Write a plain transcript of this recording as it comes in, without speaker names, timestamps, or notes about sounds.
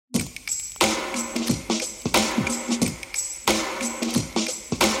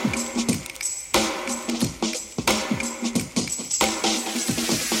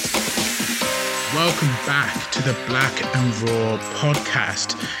back to the Black and Raw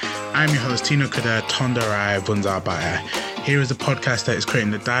podcast. I'm your host, Tino Kada Tondarai Bunzabaya. Here is a podcast that is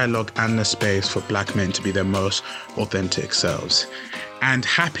creating the dialogue and the space for Black men to be their most authentic selves. And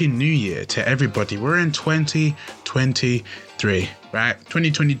Happy New Year to everybody. We're in 2023, right?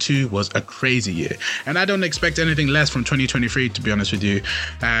 2022 was a crazy year. And I don't expect anything less from 2023, to be honest with you.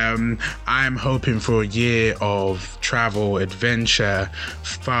 I'm hoping for a year of travel, adventure,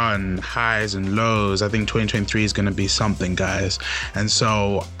 fun, highs and lows. I think 2023 is going to be something, guys. And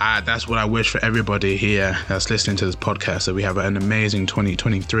so that's what I wish for everybody here that's listening to this podcast, that we have an amazing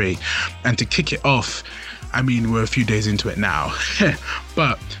 2023. And to kick it off, I mean, we're a few days into it now,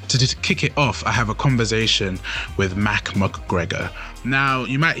 but to kick it off, I have a conversation with McGregor. Now,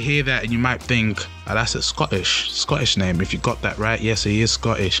 you might hear that and you might think, oh, that's a Scottish name. If you got that right, yes, he is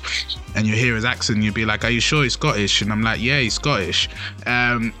Scottish. And you hear his accent, you'd be like, are you sure he's Scottish? And I'm like, yeah, he's Scottish.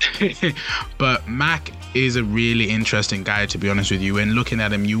 But Mac is a really interesting guy, to be honest with you. And looking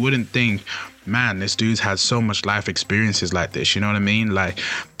at him, you wouldn't think, man, this dude's had so much life experiences like this, you know what I mean? Like,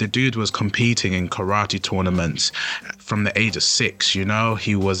 the dude was competing in karate tournaments from the age of 6, you know?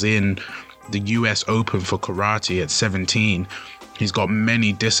 He was in the US Open for karate at 17. He's got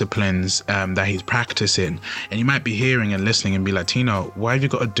many disciplines that he's practicing. And you might be hearing and listening and be like, Tino, why have you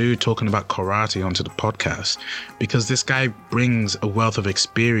got a dude talking about karate onto the podcast? Because this guy brings a wealth of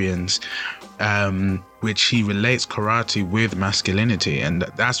experience, which he relates karate with masculinity. And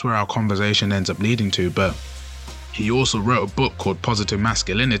that's where our conversation ends up leading to. But he also wrote a book called Positive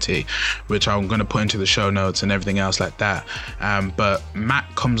Masculinity, which I'm going to put into the show notes and everything else like that. But Matt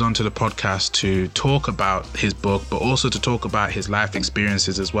comes onto the podcast to talk about his book, but also to talk about his life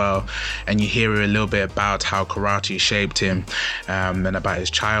experiences as well. And you hear a little bit about how karate shaped him, and about his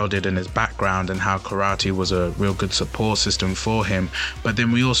childhood and his background, and how karate was a real good support system for him. But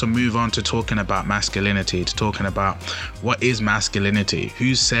then we also move on to talking about masculinity, to talking about what is masculinity,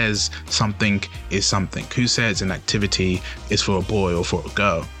 who says something is something, who says an activity is for a boy or for a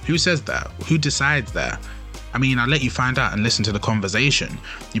girl, who says that, who decides that. I mean, I'll let you find out and listen to the conversation.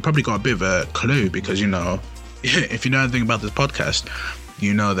 You probably got a bit of a clue because, you know, if you know anything about this podcast,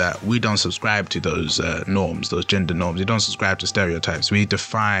 you know that we don't subscribe to those norms, those gender norms. We don't subscribe to stereotypes. We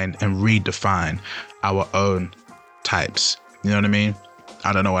define and redefine our own types. You know what I mean?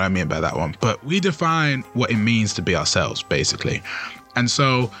 I don't know what I mean by that one, but we define what it means to be ourselves, basically. And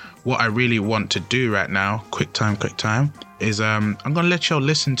so what I really want to do right now, quick time, is I'm going to let y'all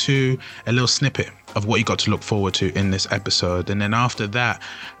listen to a little snippet of what you got to look forward to in this episode. And then after that,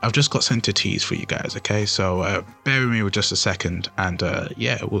 I've just got something to tease for you guys, okay? So bear with me with just a second. And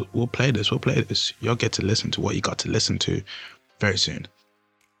yeah, we'll play this. You'll get to listen to what you got to listen to very soon.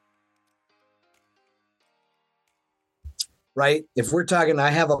 Right? If we're talking, I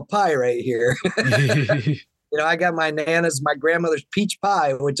have a pie right here. You know, I got my grandmother's peach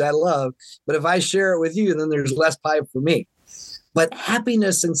pie, which I love. But if I share it with you, then there's less pie for me. But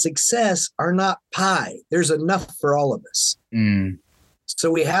happiness and success are not pie. There's enough for all of us.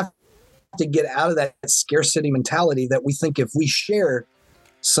 So we have to get out of that scarcity mentality that we think if we share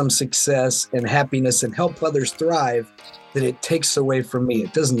some success and happiness and help others thrive, that it takes away from me.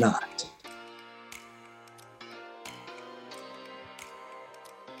 It does not.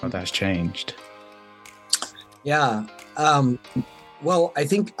 Oh, that's changed. Yeah. Well, I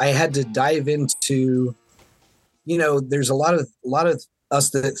think I had to dive into, you know, there's a lot of us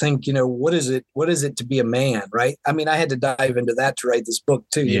that think, you know, what is it to be a man, right? I mean, I had to dive into that to write this book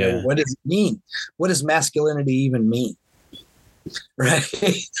too. Yeah. You know, what does it mean? What does masculinity even mean? Right?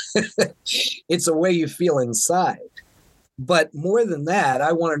 It's a way you feel inside. But more than that,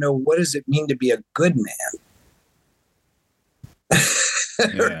 I want to know, what does it mean to be a good man?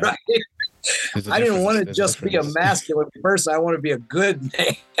 Yeah. Right? I didn't want to just be a masculine person. I want to be a good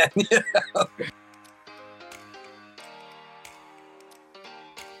man. You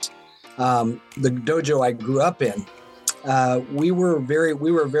know? The dojo I grew up in, we were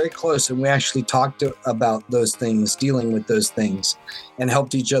very close, and we actually talked about those things, dealing with those things, and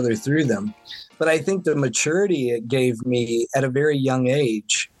helped each other through them. But I think the maturity it gave me at a very young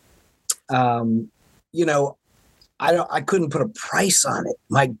age, you know, I couldn't put a price on it.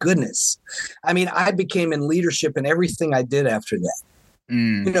 My goodness. I mean, I became in leadership in everything I did after that.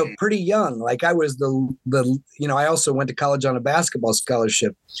 You know, pretty young. Like I was you know, I also went to college on a basketball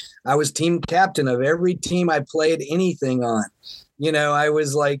scholarship. I was team captain of every team I played anything on. You know, I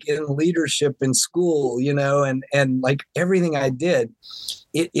was like in leadership in school, you know, and like everything I did,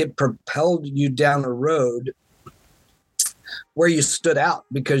 it propelled you down a road where you stood out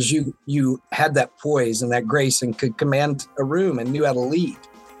because you had that poise and that grace and could command a room and knew how to lead.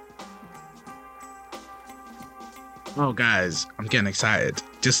 Oh, guys, I'm getting excited.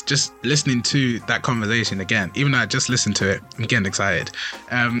 Just listening to that conversation again, even though I just listened to it, I'm getting excited.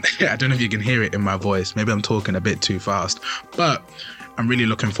 I don't know if you can hear it in my voice. Maybe I'm talking a bit too fast, but I'm really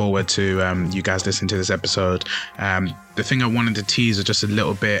looking forward to you guys listening to this episode. The thing I wanted to tease is just a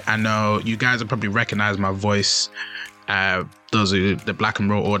little bit. I know you guys will probably recognize my voice. Those are the Black and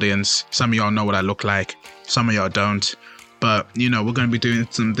Raw audience. Some of y'all know what I look like. Some of y'all don't. But, we're going to be doing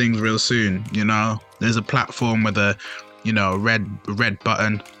some things real soon, There's a platform with a, red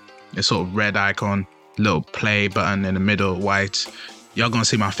button, a sort of red icon, little play button in the middle, white. Y'all going to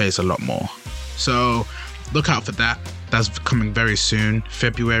see my face a lot more. So look out for that. That's coming very soon.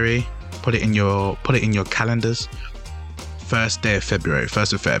 February. Put it in your calendars. First day of February,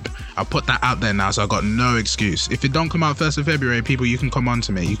 1st of Feb. I'll put that out there now, so I've got no excuse. If it don't come out 1st of February, people, you can come on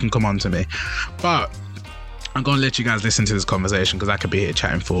to me. But I'm going to let you guys listen to this conversation because I could be here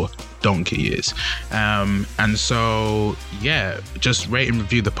chatting for donkey years. And so, just rate and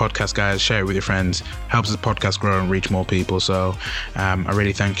review the podcast, guys. Share it with your friends. Helps the podcast grow and reach more people. So I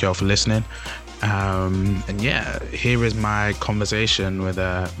really thank you all for listening. Here is my conversation with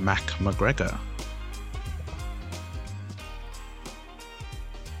Mac McGregor.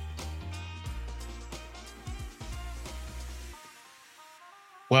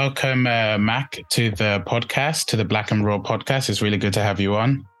 Welcome, Mac, to the podcast, to the Black and Raw podcast. It's really good to have you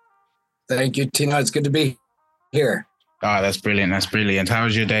on. Thank you, Tino. It's good to be here. Oh, that's brilliant.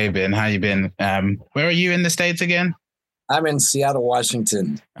 How's your day been? How you been? Where are you in the States again? I'm in Seattle,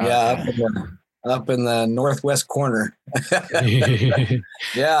 Washington. Okay. Yeah, up in the northwest corner.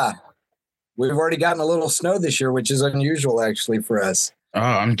 Yeah. We've already gotten a little snow this year, which is unusual actually for us. Oh,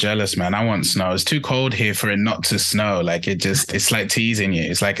 I'm jealous, man. I want snow. It's too cold here for it not to snow. Like it's like teasing you.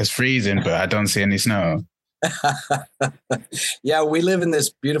 It's like it's freezing, but I don't see any snow. Yeah, we live in this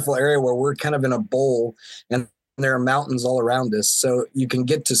beautiful area where we're kind of in a bowl and there are mountains all around us. So you can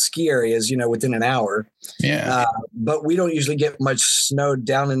get to ski areas, within an hour. Yeah. But we don't usually get much snow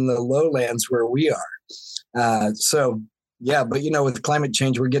down in the lowlands where we are. But with climate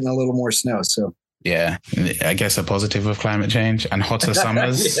change, we're getting a little more snow. So. Yeah, I guess a positive of climate change and hotter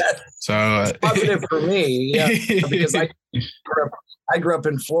summers. Yeah. So it's positive for me, because I grew up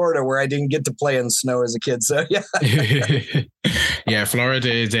in Florida where I didn't get to play in snow as a kid. So yeah. Yeah,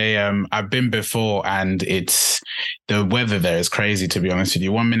 Florida is I've been before and the weather there is crazy, to be honest with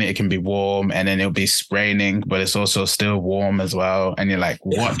you. 1 minute it can be warm and then it'll be raining, but it's also still warm as well. And you're like,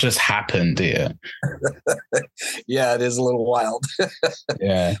 what just happened here? Yeah, it is a little wild.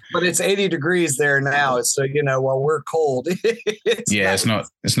 Yeah. But it's 80 degrees there now. So, while we're cold.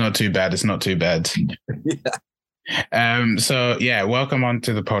 It's not too bad. It's not too bad. Yeah. Welcome on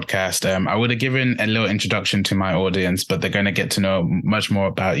to the podcast. I would have given a little introduction to my audience, but they're going to get to know much more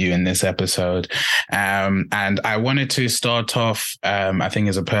about you in this episode. And I wanted to start off, I think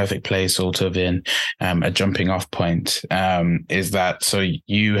is a perfect place sort of in a jumping off point, is that, so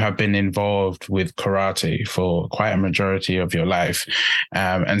you have been involved with karate for quite a majority of your life.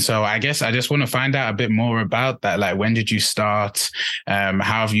 And so I guess I just want to find out a bit more about that. Like, when did you start? How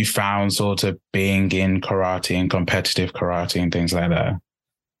have you found sort of being in karate and competitive karate and things like that?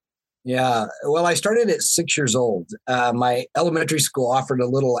 Yeah. Well, I started at 6 years old. My elementary school offered a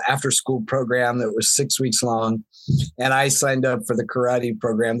little after-school program that was 6 weeks long, and I signed up for the karate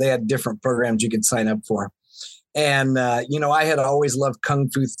program. They had different programs you could sign up for. And, I had always loved Kung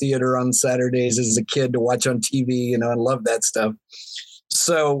Fu theater on Saturdays as a kid to watch on TV, and loved that stuff.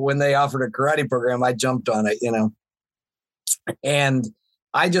 So when they offered a karate program, I jumped on it, and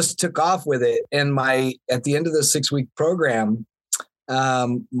I just took off with it. And at the end of the 6-week program,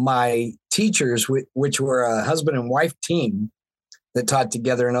 my teachers, which were a husband and wife team that taught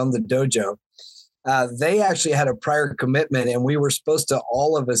together and owned the dojo, they actually had a prior commitment, and we were supposed to,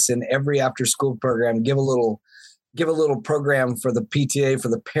 all of us in every after school program, give a little program for the PTA, for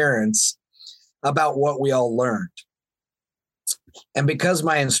the parents, about what we all learned. And because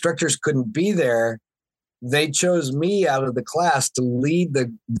my instructors couldn't be there, they chose me out of the class to lead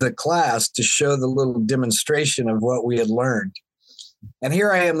the class to show the little demonstration of what we had learned. And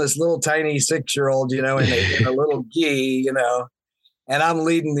here I am, this little tiny 6-year-old, in a little gi, and I'm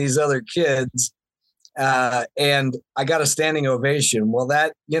leading these other kids. And I got a standing ovation. Well,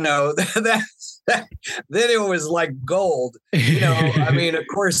 that then it was like gold. Of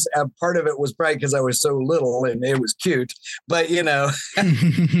course, part of it was probably because I was so little and it was cute, but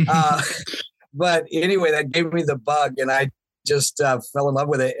but anyway, that gave me the bug, and I just fell in love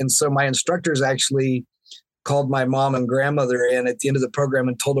with it. And so my instructors actually called my mom and grandmother in at the end of the program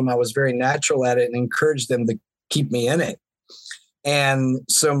and told them I was very natural at it and encouraged them to keep me in it. And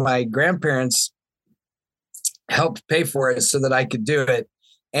so my grandparents helped pay for it so that I could do it.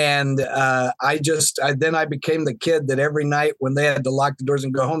 And then I became the kid that every night when they had to lock the doors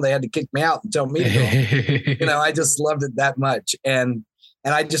and go home, they had to kick me out and tell me to go home. I just loved it that much. And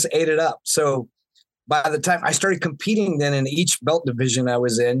I just ate it up. So by the time I started competing then in each belt division I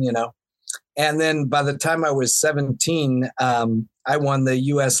was in, and then by the time I was 17, I won the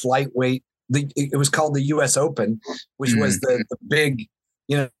U.S. lightweight. It was called the U.S. Open, which was the big,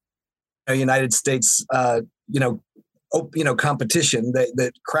 United States, competition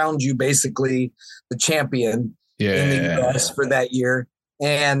that crowned you basically the champion in the U.S. for that year.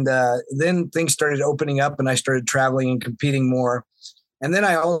 And then things started opening up and I started traveling and competing more. And then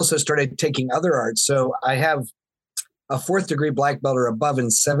I also started taking other arts. So I have a 4th degree black belt or above in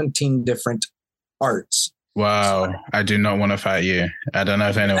 17 different arts. Wow. I do not want to fight you. I don't know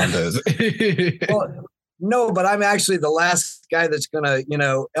if anyone does. Well, no, but I'm actually the last guy that's going to,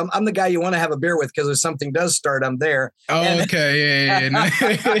 I'm the guy you want to have a beer with because if something does start, I'm there. Oh, okay.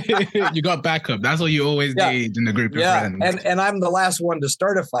 Yeah. You got backup. That's what you always need in a group of friends. And I'm the last one to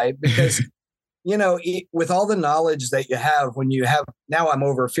start a fight because, with all the knowledge that you have now I'm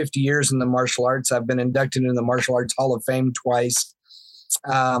over 50 years in the martial arts. I've been inducted into the Martial Arts Hall of Fame twice.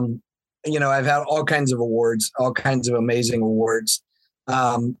 I've had all kinds of awards, all kinds of amazing awards.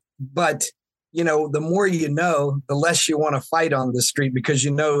 But the more the less you want to fight on the street because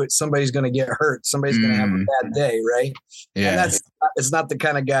somebody's going to get hurt. Somebody's going to have a bad day, right? Yeah. And it's not the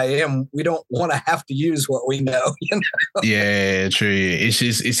kind of guy I am. We don't want to have to use what we know. Yeah, true.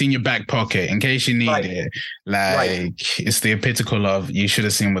 It's in your back pocket in case you need it. It's the epitome of you should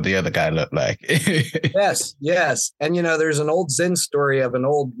have seen what the other guy looked like. Yes. And there's an old Zen story of an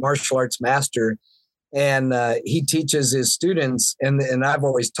old martial arts master, and he teaches his students, and I've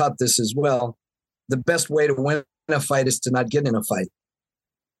always taught this as well. The best way to win a fight is to not get in a fight.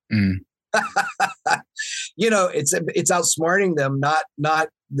 It's outsmarting them, not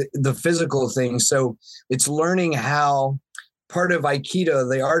the physical thing. So it's learning how part of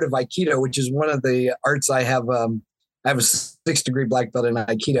Aikido, the art of Aikido, which is one of the arts I have a 6th degree black belt in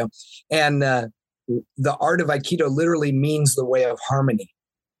Aikido. And the art of Aikido literally means the way of harmony.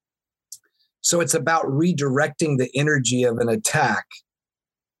 So it's about redirecting the energy of an attack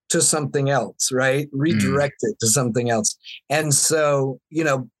to something else, right? Redirect it to something else. And so,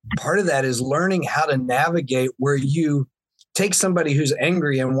 part of that is learning how to navigate where you take somebody who's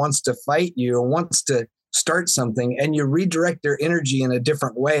angry and wants to fight you or wants to start something, and you redirect their energy in a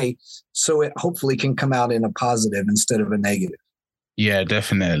different way so it hopefully can come out in a positive instead of a negative. Yeah,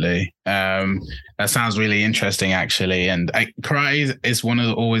 definitely. That sounds really interesting, actually. And karate is one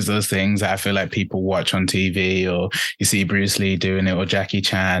of always those things that I feel like people watch on TV, or you see Bruce Lee doing it, or Jackie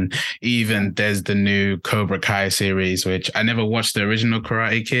Chan. Even there's the new Cobra Kai series, which I never watched the original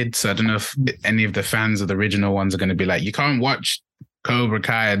Karate Kid. So I don't know if any of the fans of the original ones are going to be like, you can't watch Cobra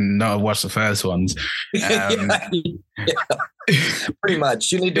Kai and not watch the first ones. Pretty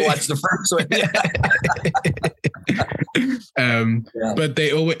much. You need to watch the first one. But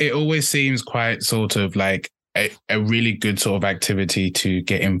it always seems quite sort of like a really good sort of activity to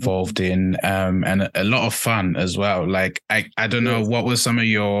get involved in, and a lot of fun as well. Like I don't know, what were some of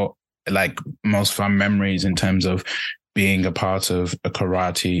your most fun memories in terms of being a part of a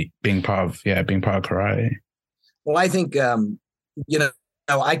karate, being part of karate? Well, I think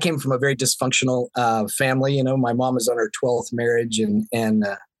I came from a very dysfunctional family. My mom is on her 12th marriage, and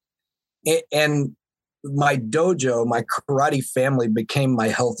my dojo, my karate family became my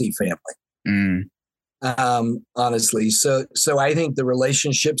healthy family. Honestly. So I think the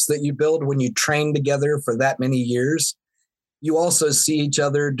relationships that you build when you train together for that many years, you also see each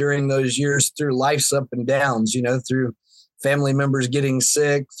other during those years through life's up and downs, through family members getting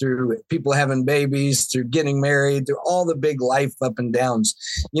sick, through people having babies, through getting married, through all the big life up and downs,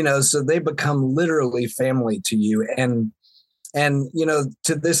 so they become literally family to you. And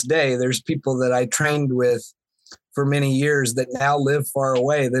to this day, there's people that I trained with for many years that now live far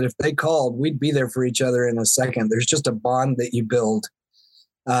away, that if they called, we'd be there for each other in a second. There's just a bond that you build.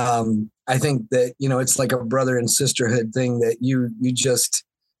 I think that, it's like a brother and sisterhood thing that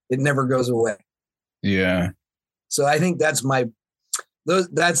it never goes away. Yeah. So I think that's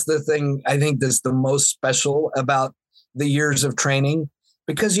the thing I think that's the most special about the years of training,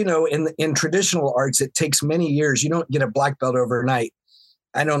 because, in traditional arts, it takes many years. You don't get a black belt overnight.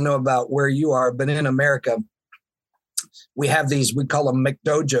 I don't know about where you are, but in America, we have these, we call them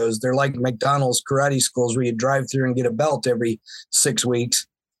McDojos. They're like McDonald's karate schools where you drive through and get a belt every 6 weeks.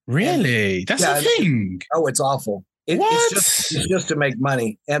 Really? That's a thing? Oh, it's awful. It's just to make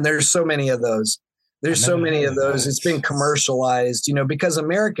money. And there's so many of those. It's been commercialized, because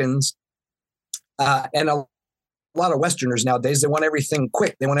Americans and a lot of Westerners nowadays, they want everything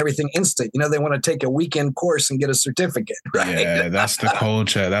quick. They want everything instant. They want to take a weekend course and get a certificate. Right? Yeah, that's the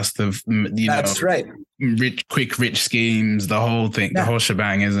culture. That's the, that's right. Rich schemes, the whole thing, the whole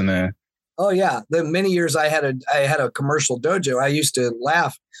shebang, isn't it? Oh yeah. The many years I had a commercial dojo, I used to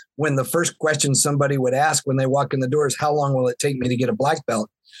laugh when the first question somebody would ask when they walk in the doors, how long will it take me to get a black belt?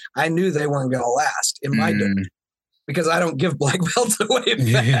 I knew they weren't going to last in my dojo because I don't give black belts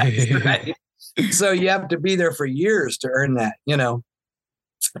away fast, right? So you have to be there for years to earn that,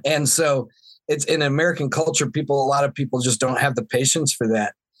 And so it's in American culture, a lot of people just don't have the patience for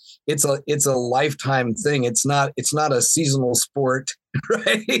that. It's a lifetime thing. It's not a seasonal sport,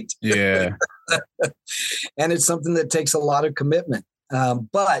 right? Yeah. And it's something that takes a lot of commitment.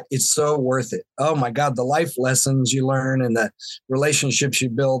 But it's so worth it. Oh my God, the life lessons you learn and the relationships you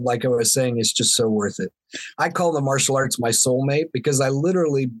build, like I was saying, is just so worth it. I call the martial arts my soulmate because I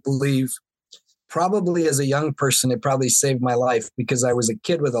literally believe, probably as a young person, it probably saved my life because I was a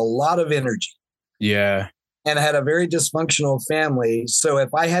kid with a lot of energy. Yeah. And I had a very dysfunctional family. So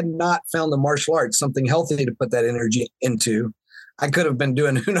if I had not found the martial arts, something healthy to put that energy into, I could have been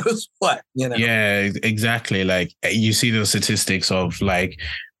doing who knows what, Yeah, exactly. Like you see those statistics of like,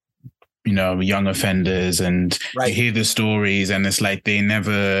 young offenders and you hear the stories and it's like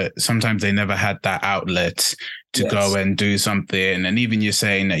sometimes they never had that outlet to go and do something. And even you're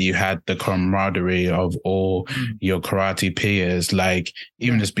saying that you had the camaraderie of all your karate peers, like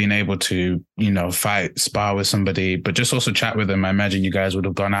even just being able to, spar with somebody, but just also chat with them. I imagine you guys would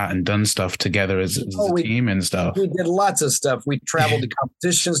have gone out and done stuff together as a team and stuff. We did lots of stuff. We traveled to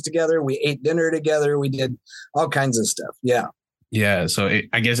competitions together. We ate dinner together. We did all kinds of stuff. Yeah. Yeah. So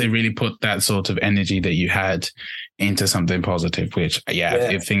I guess it really put that sort of energy that you had into something positive, which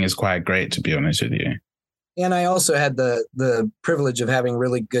I think is quite great, to be honest with you. And I also had the privilege of having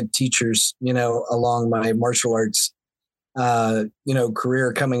really good teachers, along my martial arts,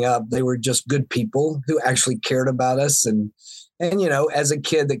 career coming up. They were just good people who actually cared about us. And, as a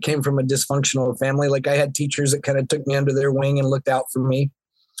kid that came from a dysfunctional family, like I had teachers that kind of took me under their wing and looked out for me.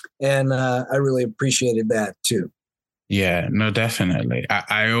 And I really appreciated that too. Yeah, no, definitely.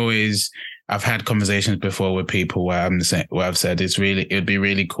 I've had conversations before with people where I've said it'd be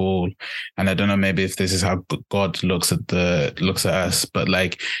really cool. And I don't know, maybe if this is how God looks at us, but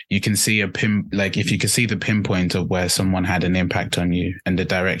like you can see if you could see the pinpoint of where someone had an impact on you and the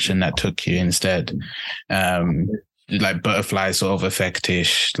direction that took you instead, like butterfly sort of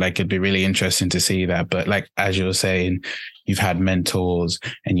effect-ish, like it'd be really interesting to see that. But like, as you were saying, you've had mentors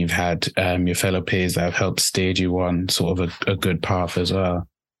and you've had your fellow peers that have helped steer you on sort of a good path as well.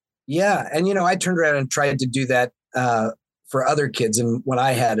 Yeah. And, I turned around and tried to do that for other kids. And when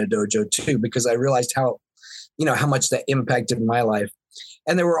I had a dojo too, because I realized how much that impacted my life.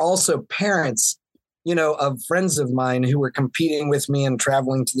 And there were also parents, of friends of mine who were competing with me and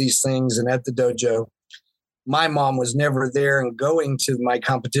traveling to these things and at the dojo. My mom was never there and going to my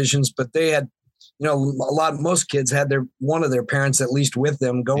competitions, but they had, most kids had one of their parents at least with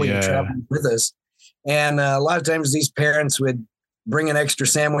them going and traveling with us. And a lot of times these parents would bring an extra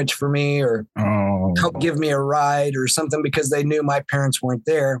sandwich for me or help give me a ride or something because they knew my parents weren't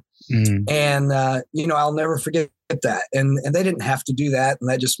there. And, I'll never forget that. And they didn't have to do that. And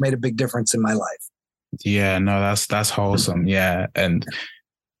that just made a big difference in my life. Yeah, no, that's wholesome. Yeah. And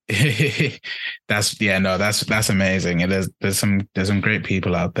that's amazing. And there's some great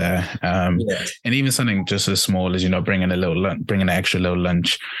people out there. And even something just as small as, bringing an extra little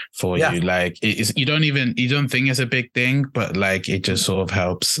lunch for you. Like you don't think it's a big thing, but like, it just sort of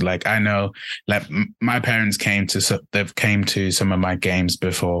helps. Like, I know, like my parents came to some of my games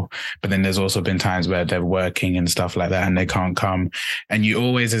before, but then there's also been times where they're working and stuff like that and they can't come. And you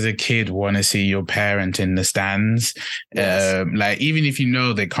always, as a kid, want to see your parent in the stands. Like, even if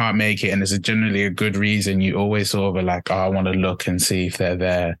they can't make it and it's generally a good reason, you always sort of are like, I want to look and see if they're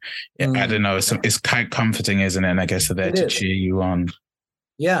there. I don't know, it's quite comforting, isn't it? And I guess they're there to cheer you on.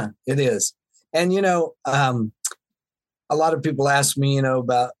 Yeah, it is. And a lot of people ask me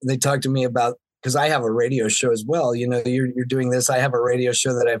they talk to me about, because I have a radio show as well. You're doing this. I have a radio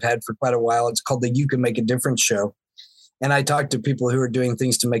show that I've had for quite a while. It's called the You Can Make a Difference Show. And I talk to people who are doing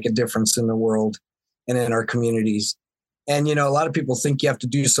things to make a difference in the world and in our communities. And, a lot of people think you have to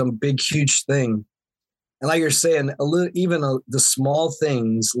do some big, huge thing. And like you're saying, the small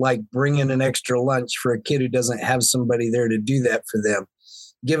things like bringing an extra lunch for a kid who doesn't have somebody there to do that for them,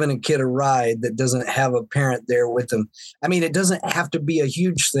 giving a kid a ride that doesn't have a parent there with them. I mean, it doesn't have to be a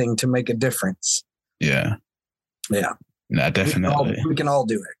huge thing to make a difference. Yeah. Yeah. No, definitely. We can all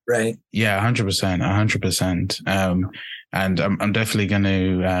do it, right? Yeah, 100%. And I'm definitely going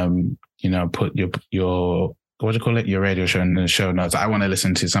to, put your what do you call it? Your radio show and the show notes. I want to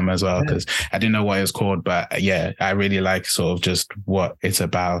listen to some as well because I didn't know what it was called, but yeah, I really like sort of just what it's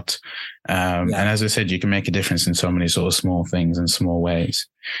about. And as I said, you can make a difference in so many sort of small things and small ways,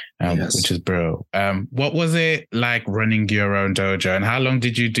 which is brilliant. What was it like running your own dojo, and how long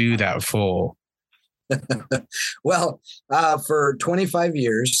did you do that for? Well, for 25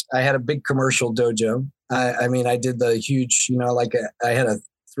 years, I had a big commercial dojo. I mean, I did the huge, I had a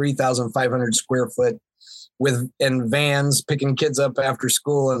 3,500 square foot and vans picking kids up after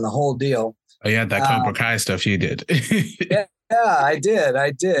school and the whole deal. Oh, yeah, that Cobra Kai stuff you did. Yeah, I did.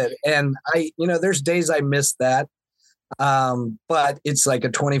 And there's days I miss that. But it's like a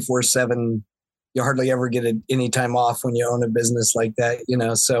 24/7, you hardly ever get any time off when you own a business like that,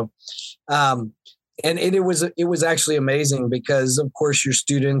 so, and it was actually amazing because of course your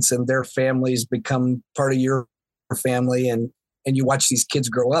students and their families become part of your family, and you watch these kids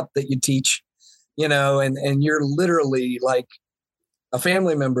grow up that you teach, and you're literally like a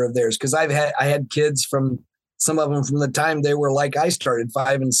family member of theirs. Cause I had kids some of them from the time they were like I started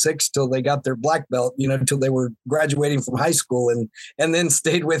 5 and 6 till they got their black belt, till they were graduating from high school and then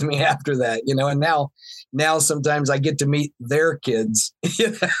stayed with me after that, and now sometimes I get to meet their kids.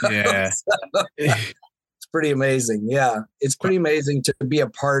 Yeah. So, it's pretty amazing. Yeah. It's pretty amazing to be a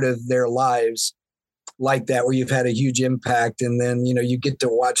part of their lives like that, where you've had a huge impact, and then, you get to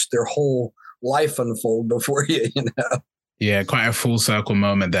watch their whole life unfold before you, Yeah, quite a full circle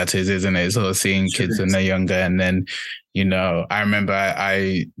moment that is, isn't it? Sort of seeing kids when they're younger. And then, I remember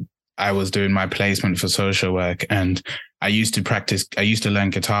I was doing my placement for social work, and I used to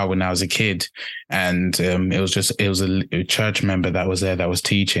learn guitar when I was a kid, and it was a church member that was there that was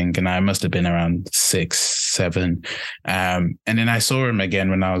teaching, and I must have been around 6, 7. And then I saw him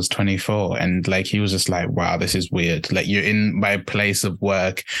again when I was 24, and like, he was just like, wow, this is weird. Like, you're in my place of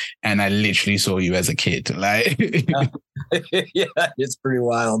work and I literally saw you as a kid. Like, yeah, it's pretty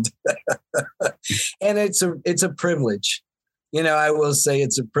wild. And it's a privilege. I will say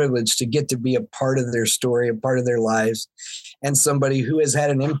it's a privilege to get to be a part of their story, a part of their lives, and somebody who has had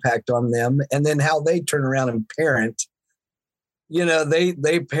an impact on them. And then how they turn around and parent,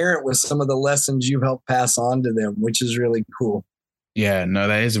 they parent with some of the lessons you helped pass on to them, which is really cool. Yeah, no,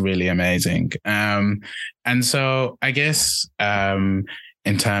 that is really amazing. And so I guess in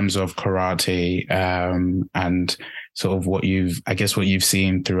terms of karate and sort of what you've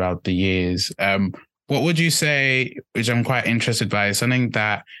seen throughout the years, what would you say, which I'm quite interested by, is something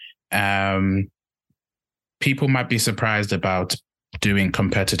that people might be surprised about doing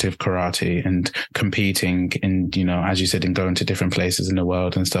competitive karate and competing and, as you said, and going to different places in the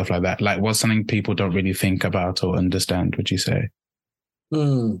world and stuff like that? Like, what's something people don't really think about or understand, would you say?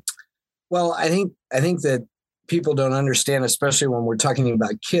 Well, I think that people don't understand, especially when we're talking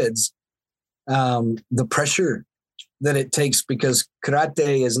about kids, the pressure that it takes, because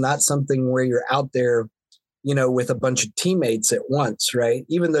karate is not something where you're out there, with a bunch of teammates at once, right?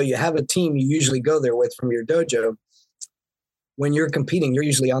 Even though you have a team you usually go there with from your dojo, when you're competing, you're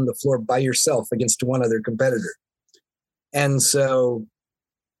usually on the floor by yourself against one other competitor. And so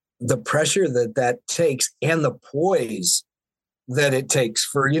the pressure that takes, and the poise that it takes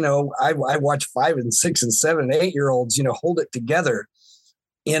for, I watch 5 and 6 and 7 and 8-year-olds, hold it together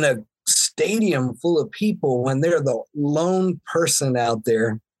in a stadium full of people when they're the lone person out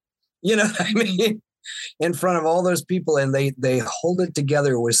there, what I mean, in front of all those people, and they hold it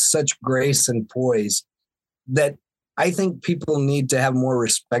together with such grace and poise that I think people need to have more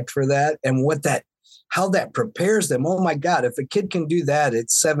respect for that, and how that prepares them. Oh my God, if a kid can do that at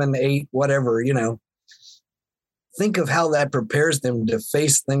 7, 8, whatever, think of how that prepares them to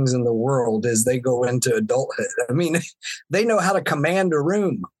face things in the world as they go into adulthood. I mean, they know how to command a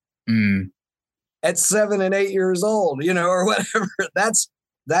room. At 7 and 8 years old, or whatever.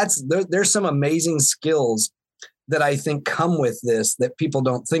 There's some amazing skills that I think come with this that people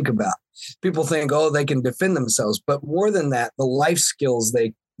don't think about. People think, oh, they can defend themselves, but more than that, the life skills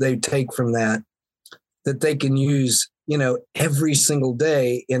they take from that they can use, every single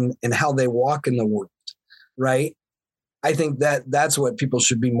day in how they walk in the world, right? I think that's what people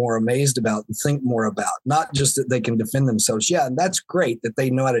should be more amazed about and think more about, not just that they can defend themselves. Yeah, that's great that they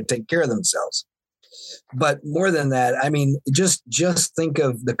know how to take care of themselves. But more than that, I mean, just think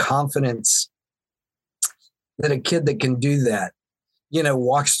of the confidence that a kid that can do that,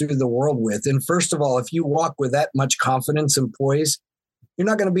 walks through the world with. And first of all, if you walk with that much confidence and poise, you're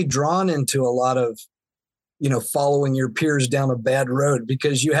not going to be drawn into a lot of, following your peers down a bad road,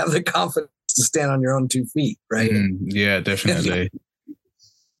 because you have the confidence to stand on your own 2 feet, right? Yeah, definitely.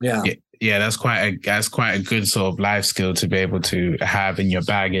 Yeah. Yeah, that's quite a good sort of life skill to be able to have in your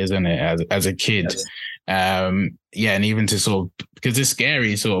bag, isn't it? As a kid, Yeah, and even to sort of, because it's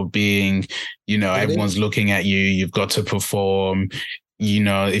scary sort of being, everyone's looking at you, you've got to perform.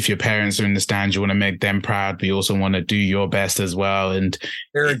 If your parents are in the stands, you want to make them proud, but you also want to do your best as well. And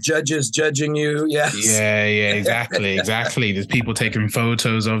there are judges judging you. Yes. Yeah, exactly. There's people taking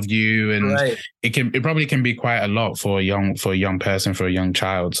photos of you, and right. it probably can be quite a lot for a young person, for a young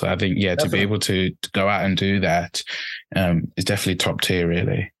child. So I think, Definitely. To be able to go out and do that is definitely top tier,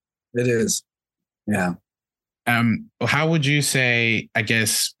 really. It is. Yeah. How would you say, I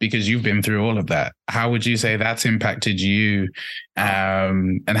guess, because you've been through all of that, how would you say that's impacted you?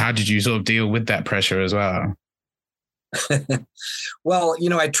 And how did you sort of deal with that pressure as well? Well,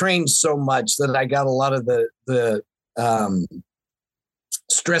 I trained so much that I got a lot of the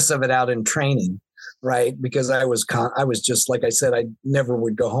stress of it out in training, right? Because I was just, like I said, I never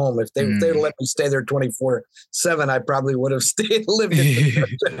would go home. If they let me stay there 24/7, I probably would have lived in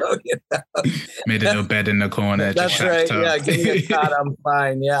the Made a little bed in the corner. That's right. Yeah, give me a cot, I'm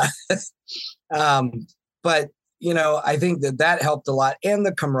fine. Yeah. But I think that helped a lot, and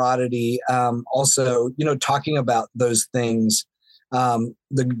the camaraderie. Also, talking about those things. The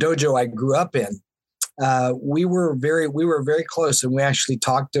dojo I grew up in, we were very close, and we actually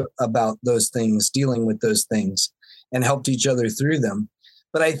talked about those things, dealing with those things, and helped each other through them.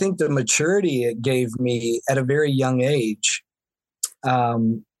 But I think the maturity it gave me at a very young age, I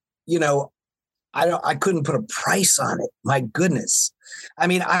couldn't put a price on it. My goodness. I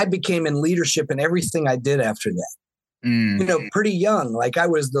mean, I became in leadership in everything I did after that. Pretty young. Like I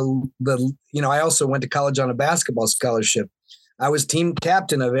was I also went to college on a basketball scholarship. I was team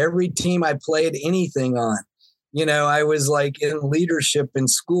captain of every team I played anything on. I was like in leadership in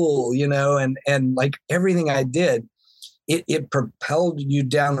school, and like everything I did, it propelled you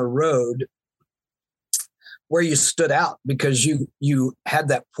down a road where you stood out because you had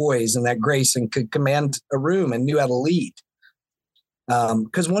that poise and that grace and could command a room and knew how to lead.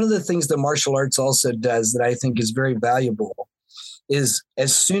 Because one of the things that martial arts also does that I think is very valuable is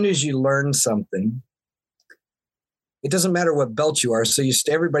as soon as you learn something, it doesn't matter what belt you are. So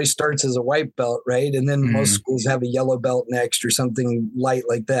everybody starts as a white belt, right? And then most schools have a yellow belt next or something light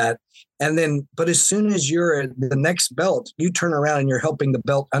like that. But as soon as you're at the next belt, you turn around and you're helping the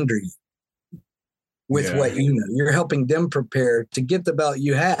belt under you with what you know. You're helping them prepare to get the belt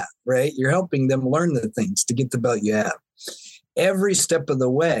you have, right? You're helping them learn the things to get the belt you have. Every step of the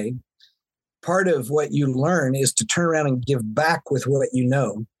way, part of what you learn is to turn around and give back with what you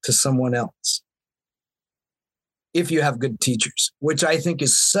know to someone else. If you have good teachers, which I think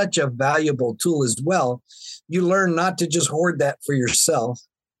is such a valuable tool as well. You learn not to just hoard that for yourself.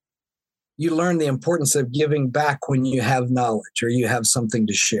 You learn the importance of giving back when you have knowledge or you have something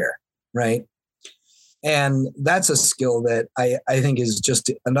to share, right? And that's a skill that I think is just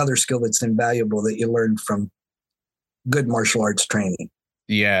another skill that's invaluable that you learn from good martial arts training.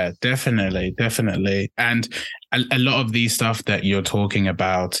 Yeah, definitely. And a lot of these stuff that you're talking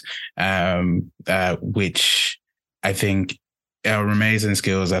about, which I think are amazing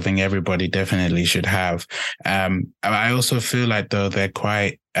skills, I think everybody definitely should have. I also feel like though they're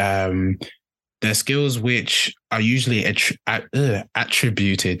quite, they're skills which are usually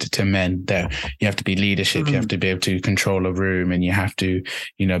attributed to men. That you have to be leadership, you have to be able to control a room, and you have to,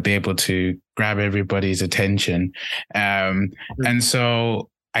 be able to grab everybody's attention. And so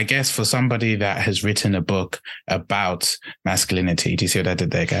I guess for somebody that has written a book about masculinity, do you see what I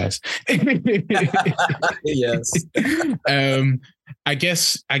did there, guys? Yes. I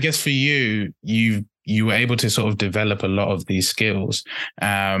guess for you were able to sort of develop a lot of these skills.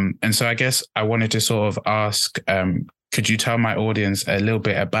 And so I guess I wanted to sort of ask, could you tell my audience a little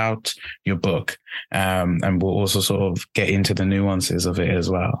bit about your book? And we'll also sort of get into the nuances of it as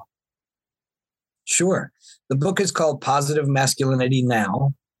well. Sure. The book is called Positive Masculinity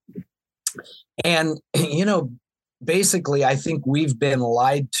Now. And, basically, I think we've been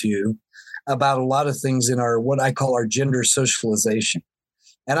lied to about a lot of things in what I call our gender socialization.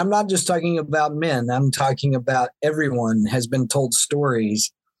 And I'm not just talking about men. I'm talking about everyone has been told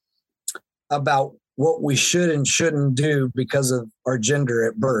stories about what we should and shouldn't do because of our gender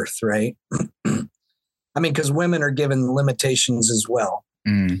at birth, right? I mean, because women are given limitations as well.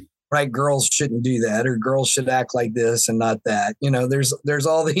 Right? Girls shouldn't do that, or girls should act like this and not that. There's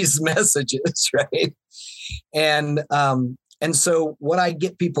all these messages, right? And so what I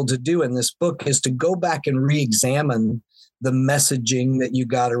get people to do in this book is to go back and re-examine the messaging that you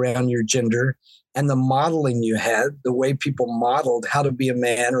got around your gender and the modeling you had, the way people modeled how to be a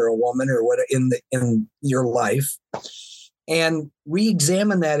man or a woman or what in your life, and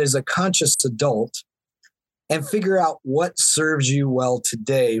re-examine that as a conscious adult and figure out what serves you well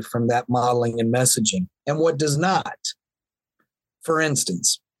today from that modeling and messaging. and what does not. For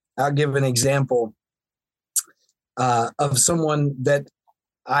instance, I'll give an example of someone that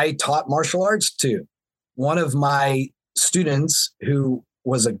I taught martial arts to. One of my students, who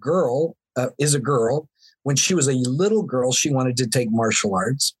was a girl, is a girl. When she was a little girl, she wanted to take martial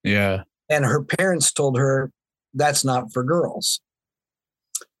arts. Yeah. And her parents told her that's not for girls.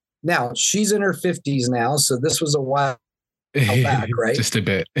 Now, she's in her 50s now, so this was a while back, right? Just a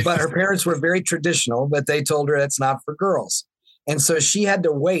bit. But her parents were very traditional, but they told her that's not for girls. And so she had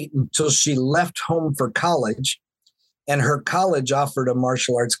to wait until she left home for college, and her college offered a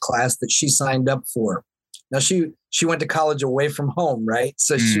martial arts class that she signed up for. Now, she went to college away from home, right?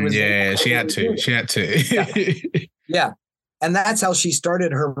 So she was she had to. She had to. Yeah. And that's how she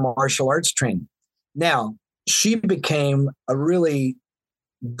started her martial arts training. Now, she became a really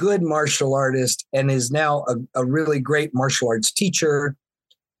good martial artist and is now a really great martial arts teacher.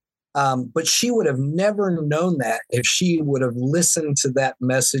 But she would have never known that if she would have listened to that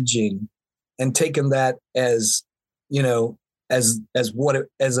messaging and taken that as, you know, as that's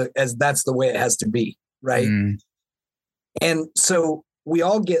the way it has to be. Right. And so we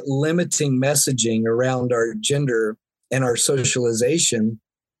all get limiting messaging around our gender and our socialization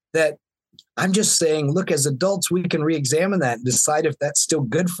that I'm just saying, look, as adults, we can re-examine that and decide if that's still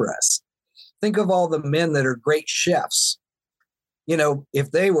good for us. Think of all the men that are great chefs. You know,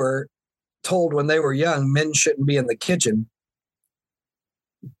 if they were told when they were young, men shouldn't be in the kitchen,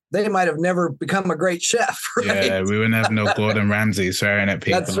 they might have never become a great chef. Right? Yeah, we wouldn't have no Gordon Ramsay swearing at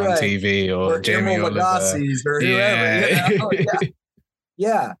people on TV or Jamie Oliver or whoever. Yeah. You know?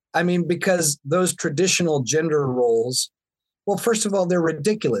 Yeah. I mean, because those traditional gender roles, well, first of all, they're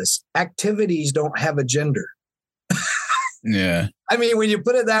ridiculous. Activities don't have a gender. Yeah. I mean, when you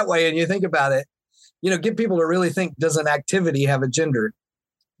put it that way and you think about it, you know, get people to really think, does an activity have a gender?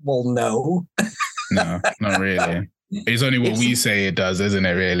 Well, no. No, not really. It's only what we say it does, isn't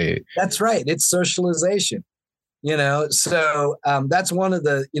it, really? That's right. It's socialization, you know? So that's one of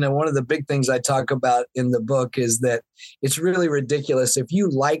the big things I talk about in the book is that it's really ridiculous. If you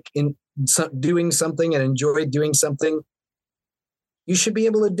like doing something and enjoy doing something, you should be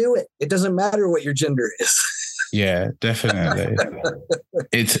able to do it. It doesn't matter what your gender is. Yeah, definitely.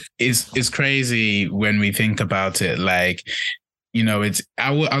 It's crazy when we think about it. Like, you know,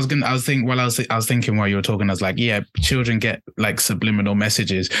 I was thinking while you were talking, I was like, yeah, children get like subliminal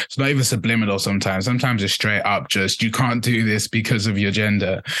messages. It's not even subliminal sometimes. Sometimes it's straight up just, you can't do this because of your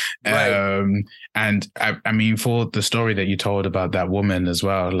gender. Right. And I mean, for the story that you told about that woman as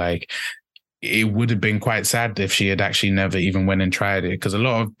well, like, it would have been quite sad if she had actually never even went and tried it. Because a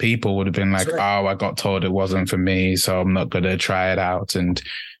lot of people would have been like, oh, I got told it wasn't for me, so I'm not going to try it out. And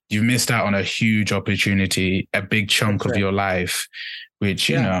you've missed out on a huge opportunity, a big chunk of your life, which,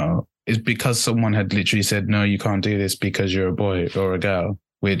 you know, is because someone had literally said, no, you can't do this because you're a boy or a girl,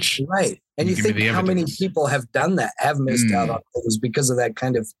 which... Right. And you think how many people have done that, have missed out on things because of that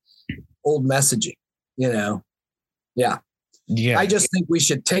kind of old messaging, you know? Yeah. Yeah. I just think we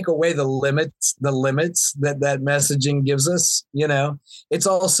should take away the limits that messaging gives us, you know? It's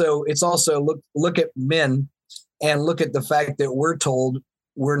also look at men and look at the fact that we're told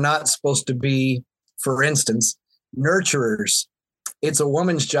we're not supposed to be, for instance, nurturers. It's a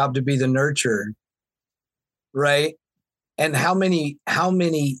woman's job to be the nurturer, right? And how many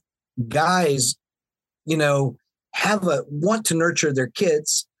guys, you know, want to nurture their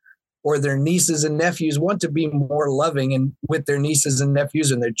kids or their nieces and nephews, want to be more loving and with their nieces and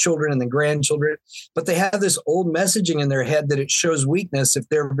nephews and their children and their grandchildren, but they have this old messaging in their head that it shows weakness if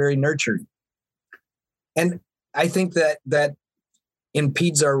they're very nurturing. And I think that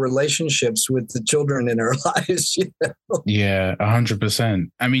impedes our relationships with the children in our lives. You know? Yeah, 100%.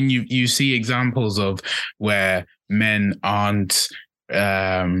 I mean, you see examples of where men aren't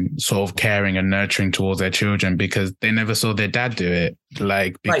sort of caring and nurturing towards their children because they never saw their dad do it,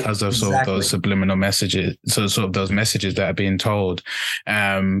 like because of sort of those subliminal messages, so sort of those messages that are being told.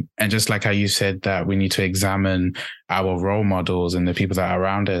 And just like how you said that we need to examine our role models and the people that are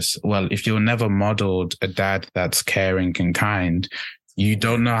around us. Well, if you're never modeled a dad that's caring and kind, you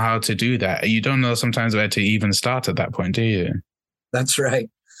don't know how to do that. You don't know sometimes where to even start at that point, do you? That's right.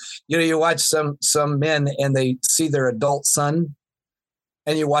 You know, you watch some men and they see their adult son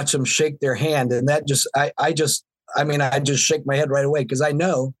and you watch them shake their hand. And that just, I just shake my head right away because I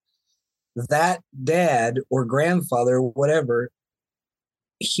know that dad or grandfather, whatever,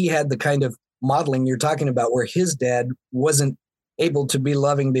 he had the kind of modeling you're talking about where his dad wasn't able to be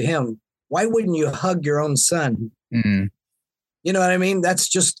loving to him. Why wouldn't you hug your own son? Mm-hmm. You know what I mean?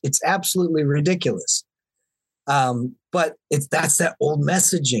 It's absolutely ridiculous. But that's that old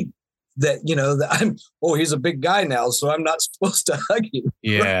messaging. he's a big guy now, so I'm not supposed to hug him.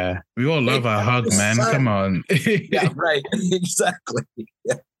 Yeah. We all love a hug, man. Come on. Yeah, right. Exactly.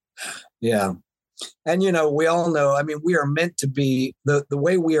 Yeah. Yeah. And, we all know, we are meant to be the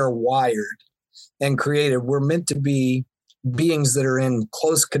way we are wired and created. We're meant to be beings that are in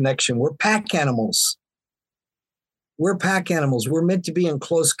close connection. We're pack animals. We're meant to be in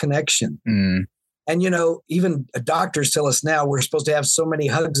close connection. Mm. And, even doctors tell us now we're supposed to have so many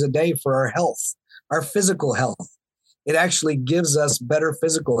hugs a day for our health, our physical health. It actually gives us better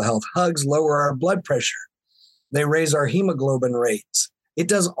physical health. Hugs lower our blood pressure. They raise our hemoglobin rates. It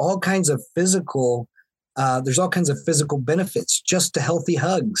does all kinds of physical, there's all kinds of physical benefits just to healthy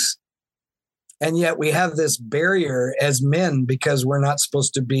hugs. And yet we have this barrier as men because we're not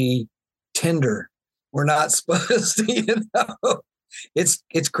supposed to be tender. We're not supposed to,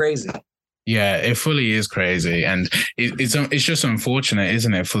 it's crazy. Yeah, it fully is crazy. And it's just unfortunate,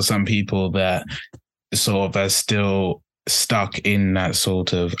 isn't it, for some people that sort of are still stuck in that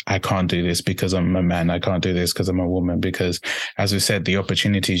sort of, I can't do this because I'm a man, I can't do this because I'm a woman, because as we said, the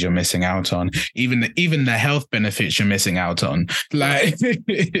opportunities you're missing out on, even the health benefits you're missing out on, like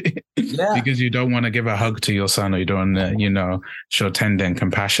because you don't want to give a hug to your son, or you don't want to, show tender and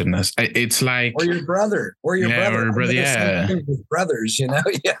compassion. It's like, or your brother, or your brother, yeah, with brothers, yeah,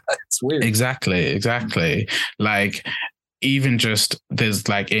 it's weird. Exactly. Like, even just there's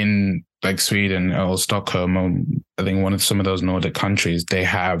like in like Sweden or Stockholm, or I think some of those Nordic countries, they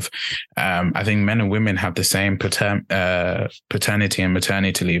have, I think men and women have the same paternity and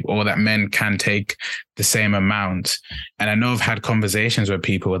maternity leave, or that men can take the same amount. And I know I've had conversations with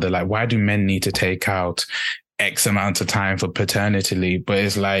people where they're like, why do men need to take out X amount of time for paternity leave? But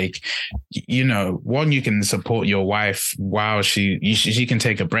it's like, one, you can support your wife while she can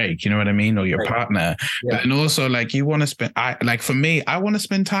take a break, you know what I mean? Or your partner. Yeah. But then also, like, you want to spend, for me, I want to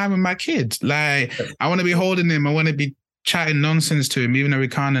spend time with my kids. Like, I want to be holding him. I want to be chatting nonsense to him, even though he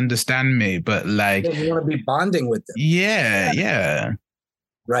can't understand me. But like, you want to be bonding with them. Yeah.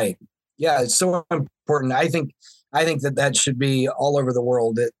 Right. Yeah. It's so important. I think that should be all over the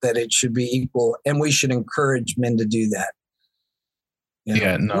world, that it should be equal, and we should encourage men to do that.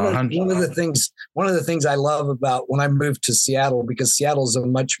 Yeah, no. One of the things I love about when I moved to Seattle, because Seattle is a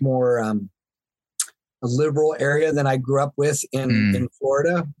much more a liberal area than I grew up with in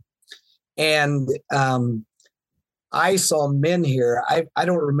Florida, and I saw men here. I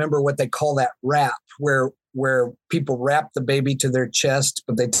don't remember what they call that wrap, where people wrap the baby to their chest,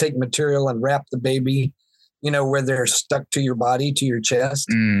 but they take material and wrap the baby, where they're stuck to your body, to your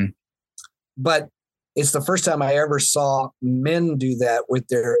chest. But it's the first time I ever saw men do that with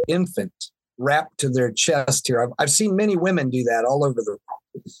their infant wrapped to their chest here. I've seen many women do that all over the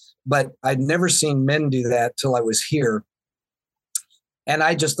world, but I'd never seen men do that till I was here. And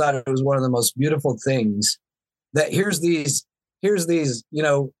I just thought it was one of the most beautiful things, that here's these,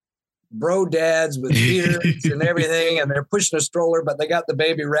 bro dads with beards and everything, and they're pushing a stroller, but they got the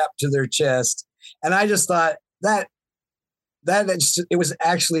baby wrapped to their chest. And I just thought that it was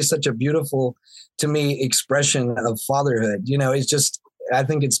actually such a beautiful, to me, expression of fatherhood. It's just, I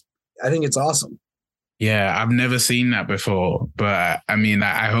think it's awesome. Yeah, I've never seen that before, but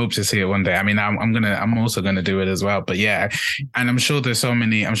I hope to see it one day. I'm also gonna do it as well. But yeah, and I'm sure there's so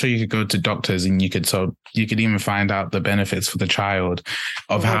many. I'm sure you could go to doctors and you could even find out the benefits for the child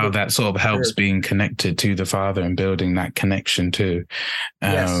of how that sort of helps being connected to the father and building that connection too.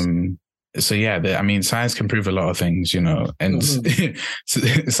 Yes. So yeah, science can prove a lot of things, and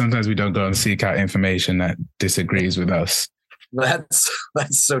sometimes we don't go and seek out information that disagrees with us. That's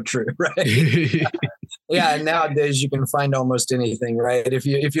so true, right? Yeah, and nowadays you can find almost anything, right? If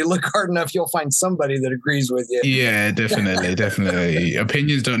you look hard enough, you'll find somebody that agrees with you. Yeah, definitely.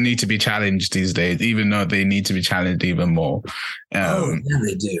 Opinions don't need to be challenged these days, even though they need to be challenged even more. Yeah,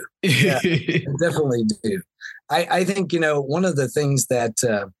 they do. Yeah, they definitely do. I think one of the things that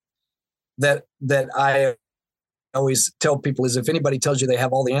I always tell people is, if anybody tells you they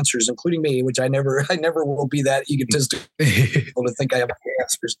have all the answers, including me, which I never will be that egotistical to think I have all the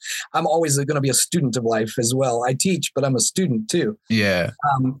answers. I'm always going to be a student of life as well. I teach, but I'm a student too. Yeah.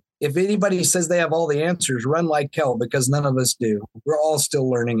 If anybody says they have all the answers, run like hell, because none of us do. We're all still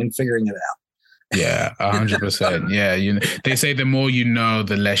learning and figuring it out. Yeah, 100%. Yeah, they say the more you know,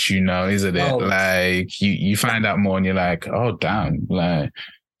 the less you know, isn't it? Like you find out more, and you're like, oh damn, like.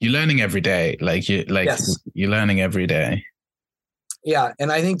 You're learning every day. You're learning every day. Yeah.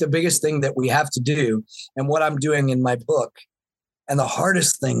 And I think the biggest thing that we have to do, and what I'm doing in my book, and the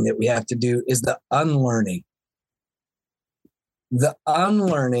hardest thing that we have to do, is the unlearning. The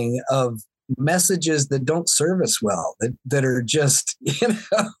unlearning of messages that don't serve us well, that are just,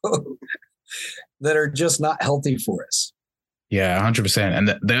 that are just not healthy for us. Yeah, 100%.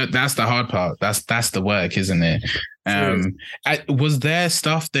 And that's the hard part. That's the work, isn't it? Was there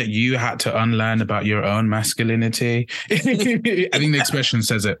stuff that you had to unlearn about your own masculinity? I think the expression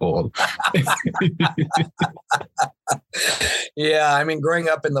says it all. Yeah, I mean, growing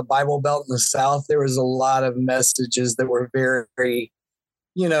up in the Bible Belt in the South, there was a lot of messages that were very, very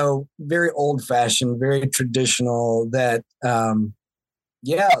old fashioned, very traditional that,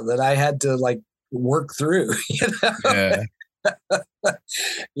 that I had to like work through,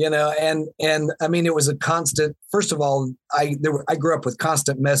 Yeah. And I mean, it was a constant. First of all, I grew up with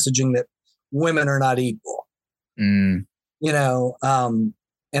constant messaging that women are not equal. And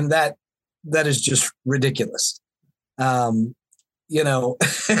that is just ridiculous. It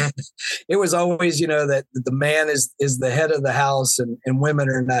was always, that the man is the head of the house and women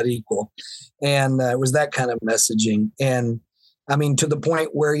are not equal, and it was that kind of messaging. And I mean, to the point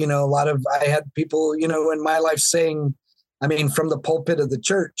where I had people in my life saying, I mean, from the pulpit of the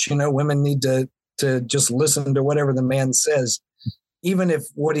church, women need to just listen to whatever the man says, even if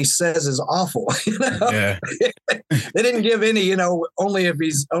what he says is awful. Yeah. They didn't give any, only if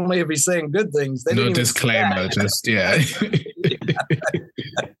he's saying good things. They no disclaimer, just yeah.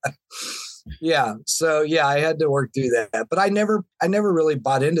 Yeah. So yeah, I had to work through that, but I never really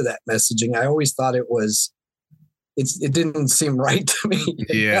bought into that messaging. I always thought it didn't seem right to me.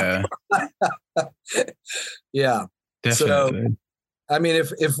 Yeah. Yeah. Definitely. So, I mean,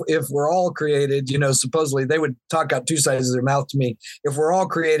 if we're all created, supposedly they would talk out two sides of their mouth to me. If we're all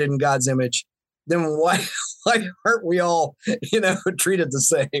created in God's image, then why aren't we all, treated the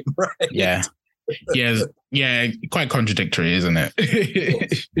same, right? Yeah. Yeah. Quite contradictory, isn't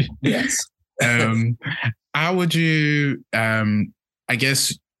it? Yes. How would you, I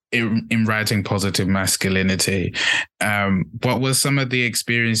guess, in writing Positive Masculinity, what were some of the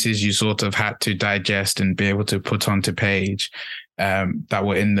experiences you sort of had to digest and be able to put onto page that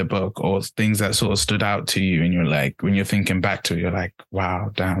were in the book, or things that sort of stood out to you and you're like, when you're thinking back to it, you're like, wow,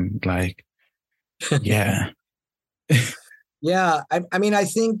 damn, like, yeah. Yeah. I mean, I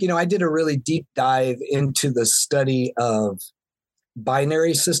think, I did a really deep dive into the study of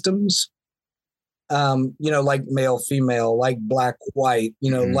binary systems. Like male, female, like black, white,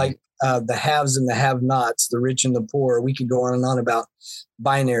 like the haves and the have-nots, the rich and the poor. We could go on and on about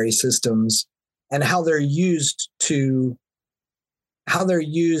binary systems and how they're used to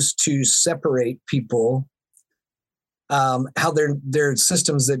separate people. How they're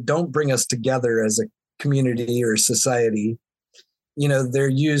systems that don't bring us together as a community or society. They're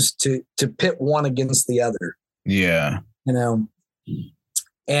used to pit one against the other. Yeah. And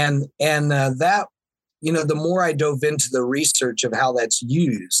that. The more I dove into the research of how that's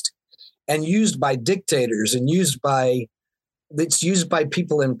used by dictators and used by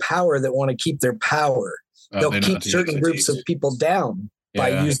people in power that want to keep their power. They'll keep certain groups of people down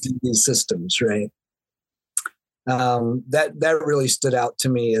by using these systems, right? That really stood out to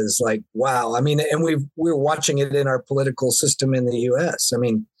me as like, wow. I mean, and we're watching it in our political system in the US. I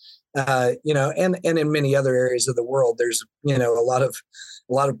mean, and in many other areas of the world, there's,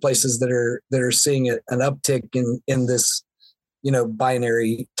 a lot of places that are seeing an uptick in this,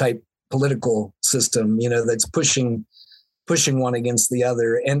 binary type political system, that's pushing one against the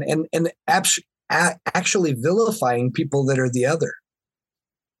other and actually vilifying people that are the other.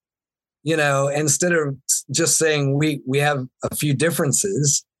 Instead of just saying we have a few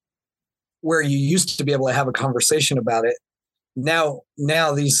differences where you used to be able to have a conversation about it. Now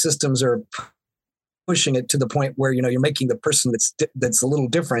these systems are pushing it to the point where, you're making the person that's a little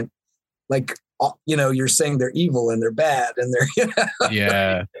different, like, you're saying they're evil and they're bad and they're,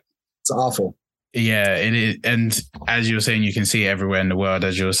 yeah, it's awful. Yeah, it is. And as you were saying, you can see it everywhere in the world,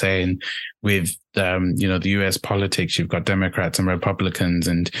 as you were saying, with, the US politics, you've got Democrats and Republicans,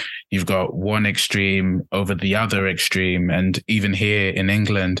 and you've got one extreme over the other extreme. And even here in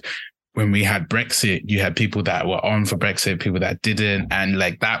England, when we had Brexit, you had people that were on for Brexit, people that didn't. And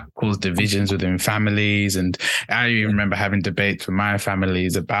like that caused divisions within families. And I even remember having debates with my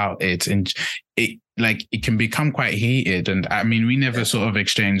families about it. And it can become quite heated. And I mean, we never sort of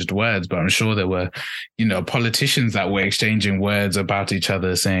exchanged words, but I'm sure there were, politicians that were exchanging words about each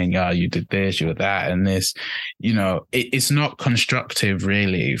other saying, oh, you did this, you were that, and this, it's not constructive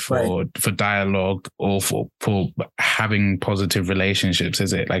really for dialogue or for having positive relationships,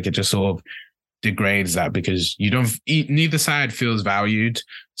 is it? Like it just sort of degrades that because neither side feels valued.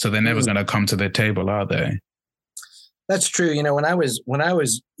 So they're never going to come to the table, are they? That's true. When I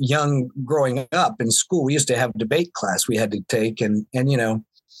was young, growing up in school, we used to have debate class we had to take, and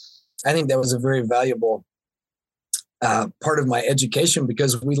I think that was a very valuable part of my education,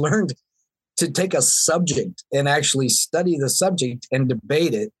 because we learned to take a subject and actually study the subject and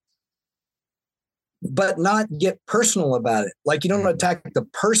debate it, but not get personal about it. Like, you don't attack the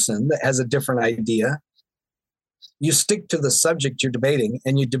person that has a different idea. You stick to the subject you're debating,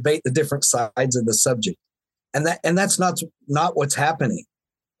 and you debate the different sides of the subject. And that's not what's happening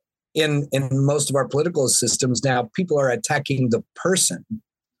in most of our political systems now. People are attacking the person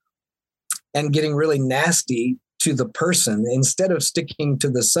and getting really nasty to the person instead of sticking to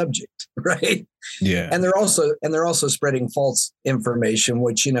the subject, right? Yeah. And they're also spreading false information,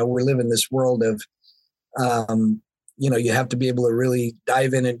 which, we live in this world of, you have to be able to really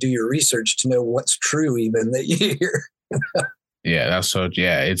dive in and do your research to know what's true, even that you hear. Yeah, that's so.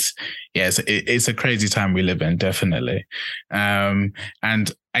 Yeah, it's a crazy time we live in, definitely. And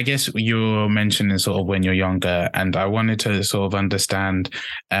I guess you're mentioning sort of when you're younger, and I wanted to sort of understand,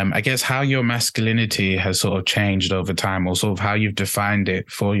 I guess, how your masculinity has sort of changed over time, or sort of how you've defined it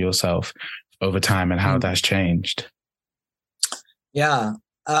for yourself over time, and how that's changed. Yeah.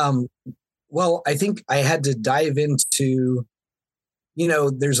 Well, I think I had to dive into,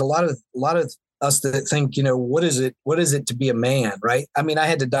 there's a lot of us that think, what is it to be a man, right? I mean, I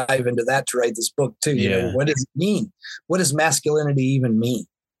had to dive into that to write this book too. Yeah. What does it mean? What does masculinity even mean?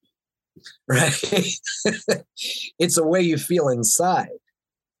 Right? It's a way you feel inside.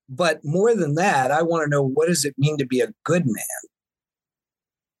 But more than that, I want to know, what does it mean to be a good man?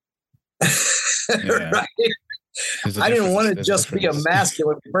 Yeah. Right? I didn't want to just be a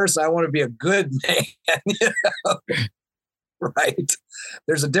masculine person. I want to be a good man. Right?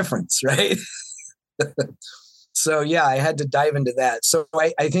 There's a difference, right? So yeah, I had to dive into that. So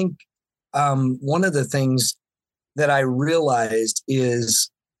I think one of the things that I realized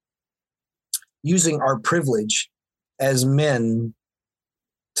is using our privilege as men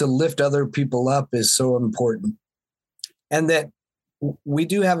to lift other people up is so important. And that we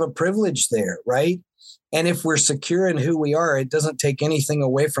do have a privilege there, right? And if we're secure in who we are, it doesn't take anything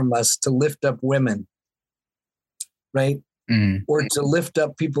away from us to lift up women, right? Mm. Or to lift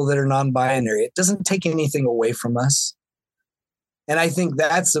up people that are non-binary. It doesn't take anything away from us. And I think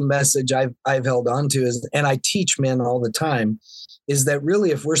that's a message I've held on to, and I teach men all the time, is that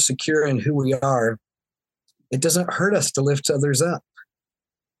really, if we're secure in who we are, it doesn't hurt us to lift others up.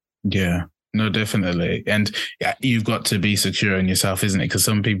 Yeah. No, definitely. And yeah, you've got to be secure in yourself, isn't it? Because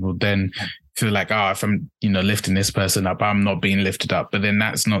some people then feel like, if I'm, lifting this person up, I'm not being lifted up. But then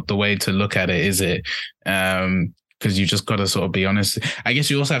that's not the way to look at it, is it? Because you just got to sort of be honest. I guess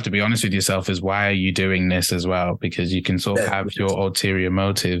you also have to be honest with yourself, is why are you doing this as well? Because you can sort of have your ulterior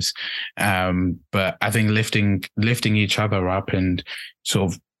motives. But I think lifting each other up and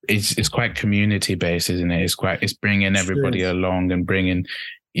sort of, it's quite community based, isn't it? It's bringing everybody along and bringing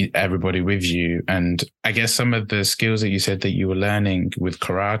everybody with you. And I guess some of the skills that you said that you were learning with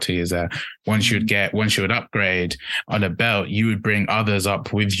karate is that once you would upgrade on a belt, you would bring others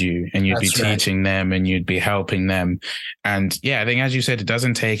up with you, and you'd be teaching them, and you'd be helping them. And yeah, I think, as you said, it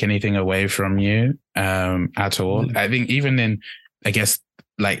doesn't take anything away from you at all. I think even in, I guess,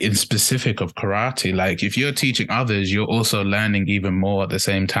 like in specific of karate, like if you're teaching others, you're also learning even more at the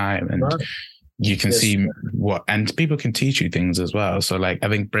same time. And you can see and people can teach you things as well. So like, I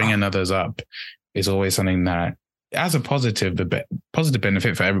think bringing others up is always something that has a positive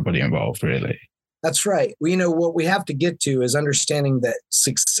benefit for everybody involved, really. That's right. Well, what we have to get to is understanding that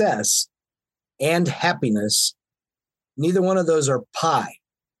success and happiness, neither one of those are pie.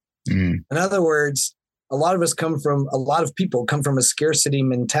 In other words, a lot of people come from a scarcity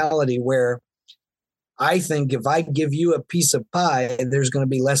mentality where I think if I give you a piece of pie, there's going to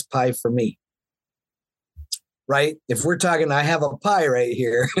be less pie for me. Right? If we're talking, I have a pie right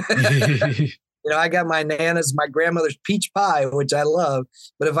here. I got my grandmother's peach pie, which I love.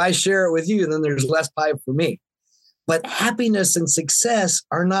 But if I share it with you, then there's less pie for me. But happiness and success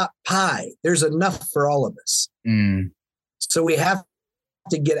are not pie. There's enough for all of us. So we have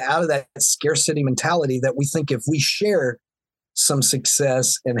to get out of that scarcity mentality that we think if we share some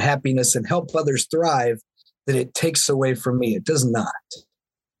success and happiness and help others thrive, that it takes away from me. It does not.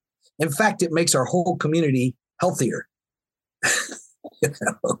 In fact, it makes our whole community healthier.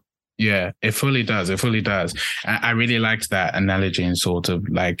 Yeah, it fully does. It fully does. I really liked that analogy, and sort of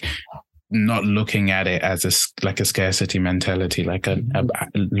like not looking at it as a scarcity mentality, like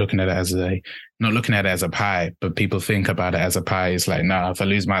looking at it not looking at it as a pie, but people think about it as a pie. It's like, no, if I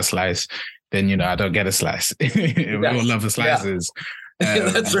lose my slice, then, I don't get a slice. We all love the slices. Yeah.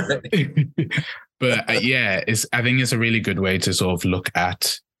 That's right. But I think it's a really good way to sort of look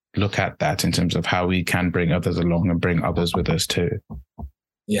at that in terms of how we can bring others along and bring others with us too.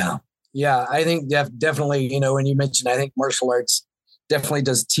 Yeah. Yeah, I think definitely, when you mentioned, I think martial arts definitely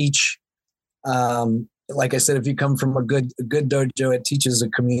does teach. Like I said, if you come from a good dojo, it teaches a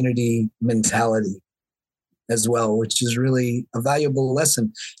community mentality as well, which is really a valuable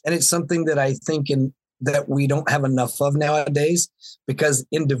lesson. And it's something that I think that we don't have enough of nowadays because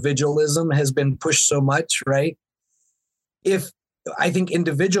individualism has been pushed so much, right? If I think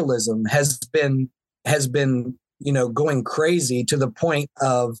individualism has been, going crazy to the point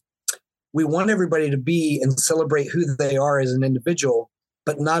of we want everybody to be and celebrate who they are as an individual,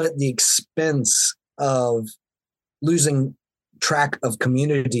 but not at the expense of losing track of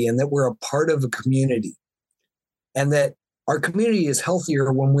community and that we're a part of a community and that our community is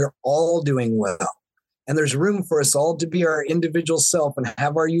healthier when we're all doing well. And there's room for us all to be our individual self and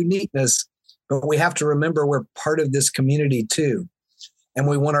have our uniqueness, but we have to remember we're part of this community too. And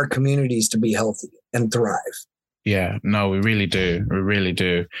we want our communities to be healthy and thrive. Yeah, no, we really do. We really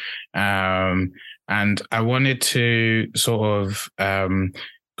do. And I wanted to sort of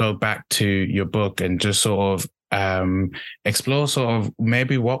go back to your book and just sort of explore sort of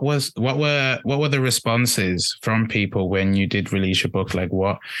maybe what were the responses from people when you did release your book? Like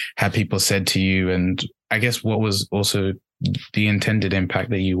what had people said to you? And I guess what was also the intended impact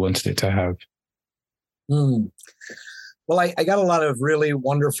that you wanted it to have? Well, I got a lot of really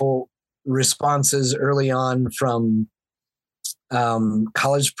wonderful responses early on from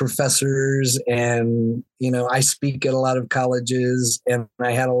college professors, and I speak at a lot of colleges, and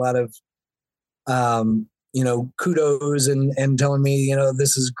I had a lot of kudos and telling me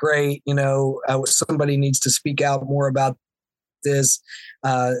this is great, somebody needs to speak out more about this.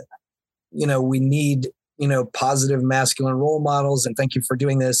 We need positive masculine role models, and thank you for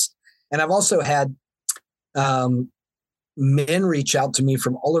doing this. And I've also had men reach out to me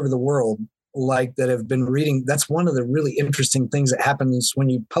from all over the world, like that have been reading. That's one of the really interesting things that happens when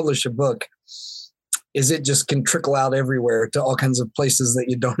you publish a book, is it just can trickle out everywhere to all kinds of places that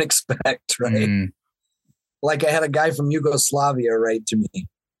you don't expect, right? Like I had a guy from Yugoslavia write to me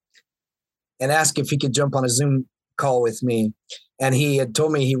and ask if he could jump on a Zoom call with me. And he had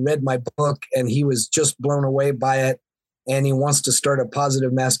told me he read my book and he was just blown away by it. And he wants to start a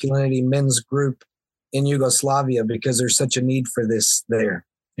positive masculinity men's group in Yugoslavia because there's such a need for this there.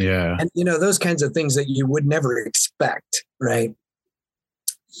 Yeah. And, those kinds of things that you would never expect, right?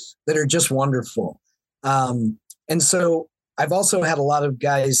 That are just wonderful. And so I've also had a lot of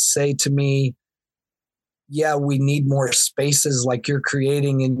guys say to me, yeah, we need more spaces like you're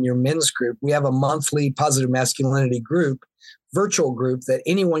creating in your men's group. We have a monthly positive masculinity group, virtual group that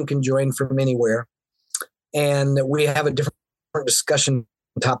anyone can join from anywhere. And we have a different discussion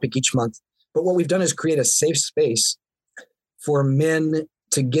topic each month. But what we've done is create a safe space for men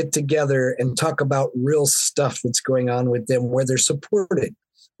to get together and talk about real stuff that's going on with them, where they're supported.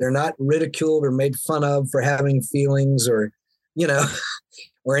 They're not ridiculed or made fun of for having feelings or,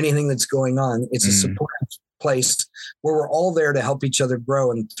 or anything that's going on. It's a supportive place where we're all there to help each other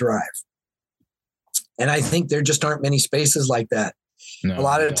grow and thrive. And I think there just aren't many spaces like that. No, a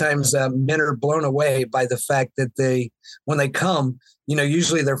lot of times men are blown away by the fact that when they come,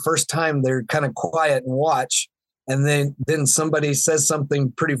 usually their first time, they're kind of quiet and watch. And then somebody says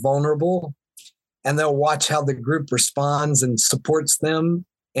something pretty vulnerable and they'll watch how the group responds and supports them.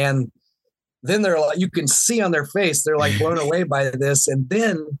 And then they're like, you can see on their face, they're like blown away by this. And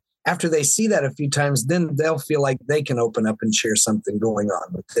then after they see that a few times, then they'll feel like they can open up and share something going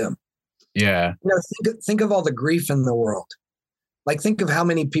on with them. Yeah. Think of all the grief in the world. Like, think of how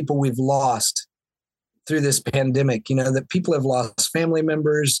many people we've lost through this pandemic, that people have lost family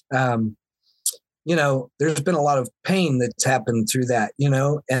members. There's been a lot of pain that's happened through that,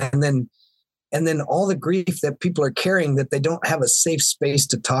 and then all the grief that people are carrying that they don't have a safe space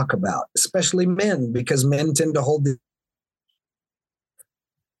to talk about, especially men, because men tend to hold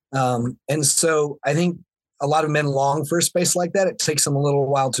and so I think a lot of men long for a space like that. It takes them a little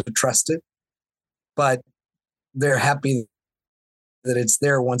while to trust it, but they're happy that it's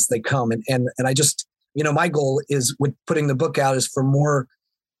there once they come. And I just, my goal is with putting the book out is for more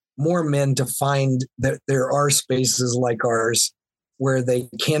men to find that there are spaces like ours where they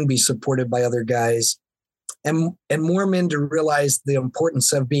can be supported by other guys, and more men to realize the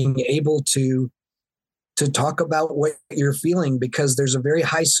importance of being able to talk about what you're feeling, because there's a very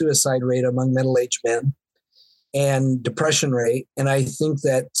high suicide rate among middle-aged men and depression rate. And I think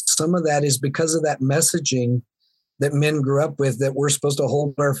that some of that is because of that messaging that men grew up with, that we're supposed to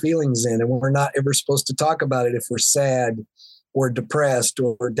hold our feelings in and we're not ever supposed to talk about it if we're sad or depressed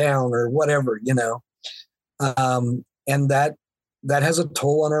or down or whatever, and that has a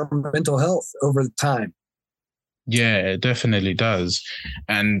toll on our mental health over time. Yeah, it definitely does.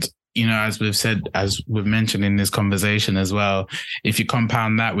 And you know, as we've mentioned in this conversation as well, if you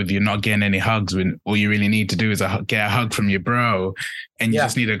compound that with you not getting any hugs, when all you really need to do is get a hug from your bro, and you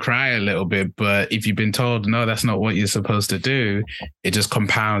just need to cry a little bit. But if you've been told, no, that's not what you're supposed to do, it just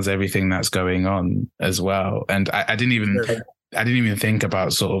compounds everything that's going on as well. And I didn't even think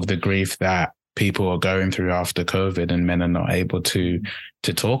about sort of the grief that people are going through after COVID, and men are not able to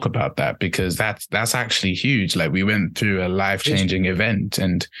talk about that, because that's actually huge. Like, we went through a life-changing event,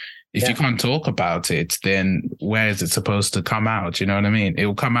 and if you can't talk about it, then where is it supposed to come out? You know what I mean? It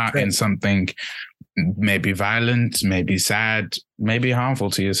will come out in something maybe violent, maybe sad, maybe harmful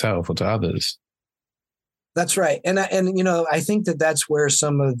to yourself or to others. That's right. And you know, I think that's where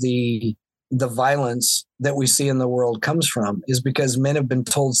some of the violence that we see in the world comes from, is because men have been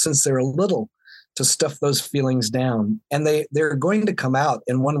told since they're little to stuff those feelings down, and they're going to come out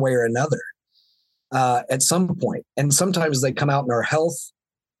in one way or another at some point. And sometimes they come out in our health,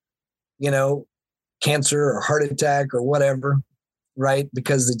 you know, cancer or heart attack or whatever, right?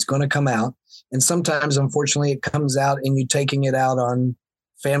 Because it's going to come out. And sometimes, unfortunately, it comes out and you taking it out on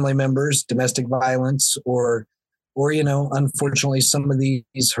family members, domestic violence, or, you know, unfortunately, some of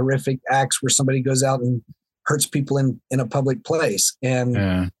these horrific acts where somebody goes out and hurts people in a public place.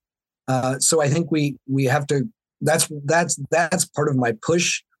 And so I think we have to, that's part of my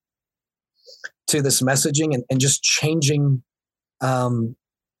push to this messaging, and just changing,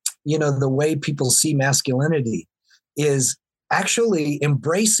 you know, the way people see masculinity is actually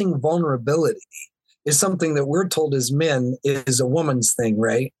embracing vulnerability is something that we're told as men is a woman's thing,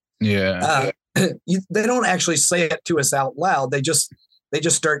 right? Yeah. They don't actually say it to us out loud. They just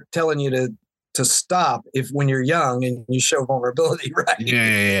start telling you to stop when you're young and you show vulnerability, right?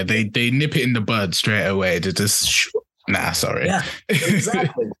 Yeah. They nip it in the bud straight away. To just nah, sorry. Yeah,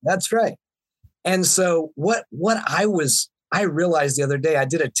 exactly. That's right. And so what I realized the other day, I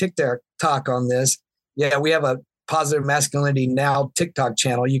did a TikTok talk on this. Yeah, we have a Positive Masculinity Now TikTok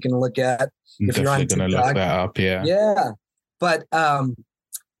channel you can look at if you're on TikTok. Definitely gonna look that up, yeah. Yeah. But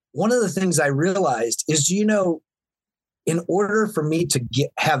one of the things I realized is, you know, in order for me to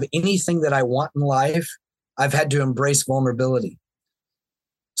have anything that I want in life, I've had to embrace vulnerability.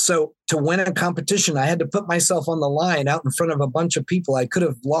 So to win a competition, I had to put myself on the line out in front of a bunch of people. I could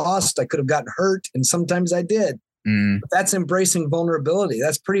have lost, I could have gotten hurt, and sometimes I did. But that's embracing vulnerability.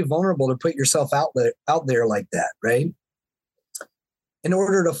 That's pretty vulnerable to put yourself out there like that, right? In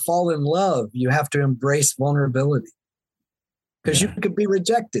order to fall in love, you have to embrace vulnerability, because you could be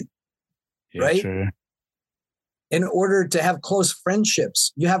rejected, right? Sure. In order to have close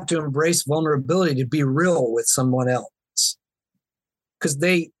friendships, you have to embrace vulnerability, to be real with someone else, because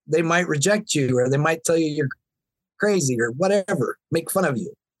they might reject you, or they might tell you you're crazy or whatever, make fun of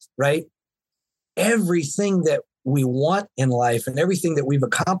you, right? Everything that we want in life and everything that we've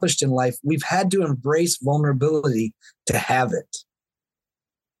accomplished in life, we've had to embrace vulnerability to have it.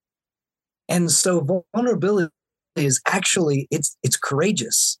 And so vulnerability is actually, it's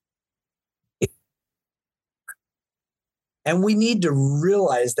courageous. And we need to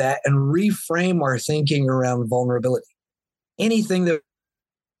realize that and reframe our thinking around vulnerability. Anything that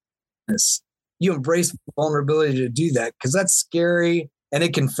you embrace vulnerability to do that, because that's scary and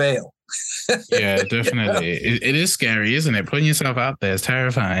it can fail. Yeah, definitely. It is scary, isn't it? Putting yourself out there is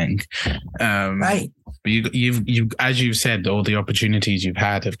terrifying. Right. But you've, as you've said, all the opportunities you've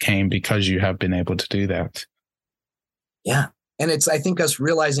had have came because you have been able to do that. Yeah. And it's, I think, us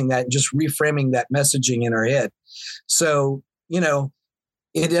realizing that and just reframing that messaging in our head. So, you know,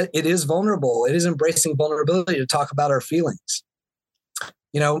 it is vulnerable. It is embracing vulnerability to talk about our feelings.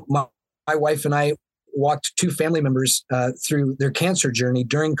 You know, my wife and I walked two family members through their cancer journey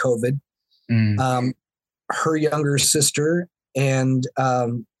during COVID. Her younger sister and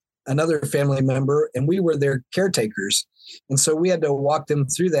another family member, and we were their caretakers. And so we had to walk them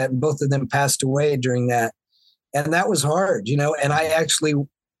through that, and both of them passed away during that. And that was hard, you know, and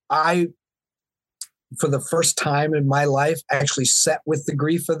I for the first time in my life, actually sat with the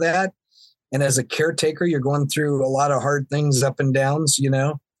grief of that. And as a caretaker, you're going through a lot of hard things, up and downs, you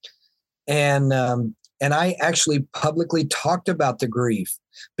know, and I actually publicly talked about the grief,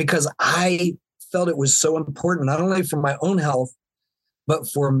 because I felt it was so important, not only for my own health, but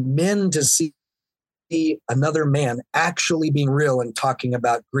for men to see another man actually being real and talking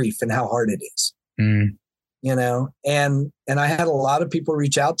about grief and how hard it is. You know, and I had a lot of people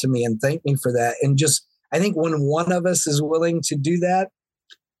reach out to me and thank me for that. And just, I think when one of us is willing to do that,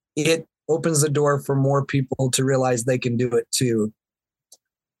 it opens the door for more people to realize they can do it too.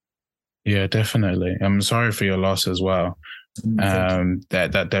 Yeah, definitely. I'm sorry for your loss as well.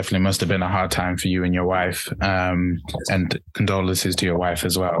 That definitely must have been a hard time for you and your wife, and condolences to your wife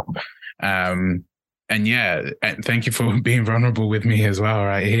as well. And yeah, thank you for being vulnerable with me as well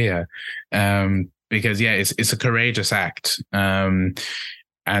right here. Because yeah, it's a courageous act.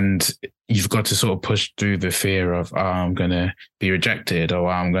 And you've got to sort of push through the fear of, oh, I'm going to be rejected, or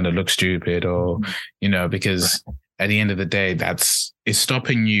I'm going to look stupid, or, because at the end of the day, it's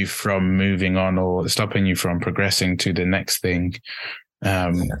stopping you from moving on, or stopping you from progressing to the next thing,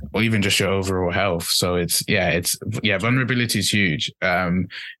 or even just your overall health. So vulnerability is huge. And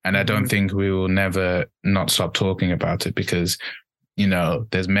I don't think we will never not stop talking about it, because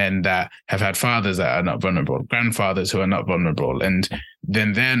there's men that have had fathers that are not vulnerable, grandfathers who are not vulnerable, and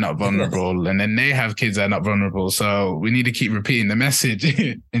then they're not vulnerable, and then they have kids that are not vulnerable. So we need to keep repeating the message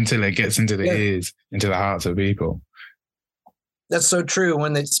until it gets into the ears, into the hearts of people. That's so true.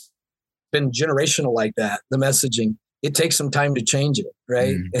 When it's been generational like that, the messaging, it takes some time to change it,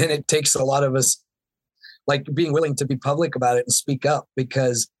 right? And it takes a lot of us, like, being willing to be public about it and speak up,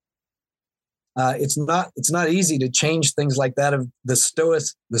 because it's not easy to change things like that, of the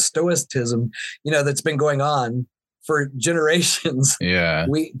stoicism, that's been going on for generations. Yeah.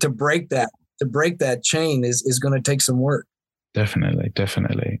 To break that chain is going to take some work.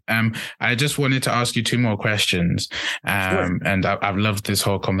 Definitely. I just wanted to ask you two more questions. Sure. And I've loved this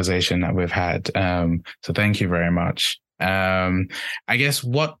whole conversation that we've had. So thank you very much. I guess,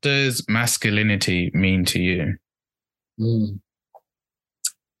 what does masculinity mean to you?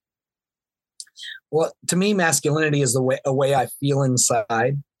 Well, to me, masculinity is a way I feel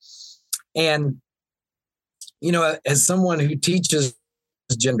inside. And, as someone who teaches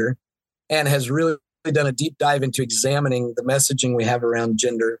gender and has really done a deep dive into examining the messaging we have around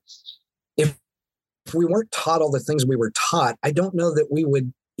gender, if we weren't taught all the things we were taught, I don't know that we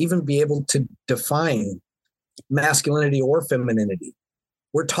would even be able to define masculinity or femininity.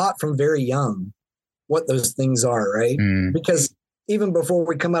 We're taught from very young what those things are, right? Because even before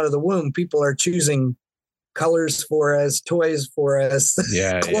we come out of the womb, people are choosing colors for us, toys for us,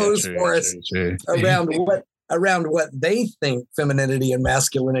 clothes for us, around what they think femininity and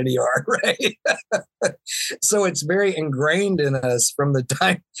masculinity are, right? So it's very ingrained in us from the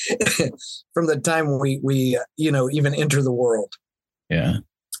time we even enter the world. Yeah.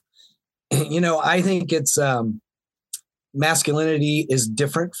 I think it's masculinity is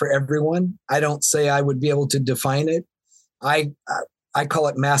different for everyone. I don't say I would be able to define it. I call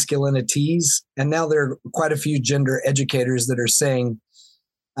it masculinities. And now there are quite a few gender educators that are saying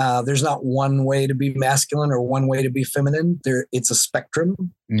there's not one way to be masculine or one way to be feminine. It's a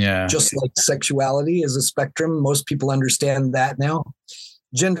spectrum. Yeah. Just like sexuality is a spectrum. Most people understand that now.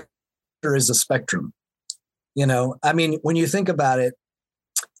 Gender is a spectrum. When you think about it,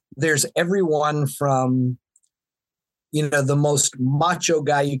 there's everyone from the most macho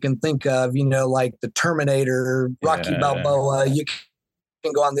guy you can think of, like the Terminator, Rocky Balboa. You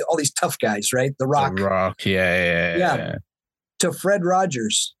can go on all these tough guys, right? The Rock. Yeah. To Fred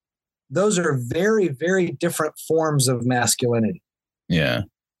Rogers. Those are very, very different forms of masculinity. Yeah.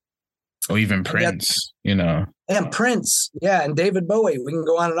 Or even Prince, And Prince. Yeah. And David Bowie. We can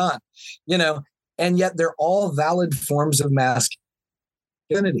go on, and yet they're all valid forms of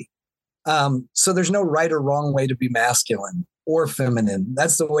masculinity. So there's no right or wrong way to be masculine or feminine.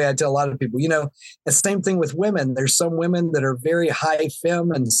 That's the way I tell a lot of people. The same thing with women. There's some women that are very high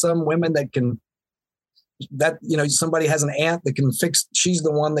femme, and some women somebody has an aunt that can she's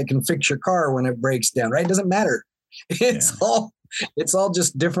the one that can fix your car when it breaks down, right? It doesn't matter. It's all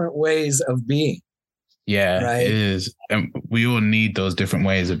just different ways of being. Yeah, right? It is. And we all need those different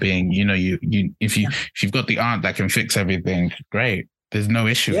ways of being. If you've got the aunt that can fix everything, great. There's no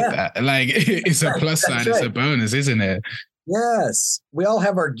issue with that. Like, it's a plus side, it's a bonus, isn't it? Yes. We all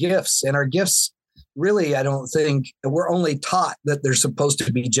have our gifts, and our gifts, really, I don't think we're only taught that they're supposed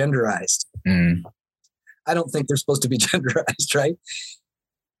to be genderized. I don't think they're supposed to be genderized, right?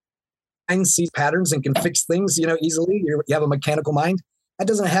 Mind sees patterns and can fix things, easily. You have a mechanical mind. That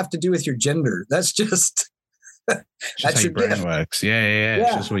doesn't have to do with your gender. That's just that's your brain works. Yeah.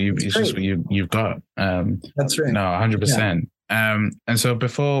 It's just what you've got. That's right. No, 100%. And so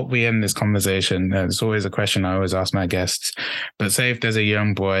before we end this conversation, there's always a question I always ask my guests. But say if there's a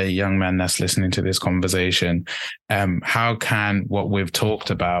young man that's listening to this conversation, how can what we've talked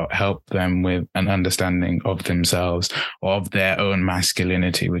about help them with an understanding of themselves or of their own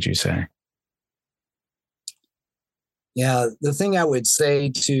masculinity, would you say? Yeah, the thing I would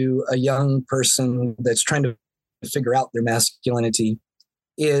say to a young person that's trying to figure out their masculinity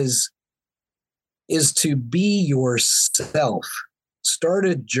is to be yourself. Start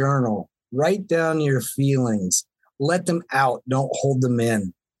a journal, write down your feelings, let them out. Don't hold them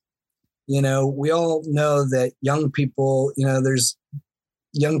in. You know, we all know that young people, you know, there's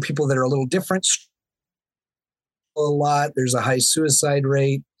young people that are a little different a lot. There's a high suicide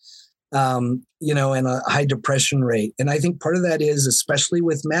rate, you know, and a high depression rate. And I think part of that is, especially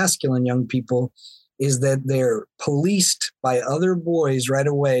with masculine young people, is that they're policed by other boys right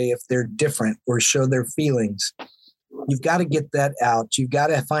away if they're different or show their feelings. You've got to get that out. You've got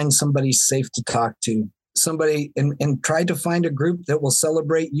to find somebody safe to talk to, somebody, and try to find a group that will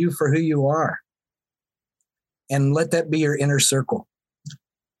celebrate you for who you are. And let that be your inner circle.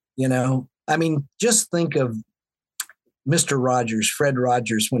 You know, I mean, just think of Mr. Rogers, Fred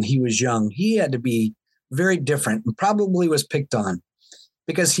Rogers, when he was young. He had to be very different and probably was picked on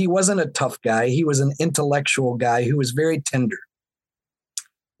because he wasn't a tough guy. He was an intellectual guy who was very tender,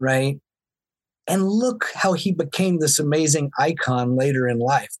 right? And look how he became this amazing icon later in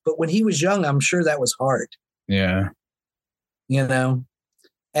life. But when he was young, I'm sure that was hard. Yeah. You know?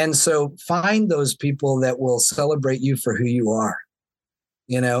 And so find those people that will celebrate you for who you are,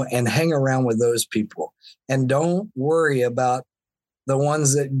 you know, and hang around with those people. And don't worry about the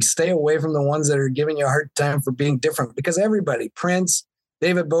ones that stay away from the ones that are giving you a hard time for being different, because everybody, Prince,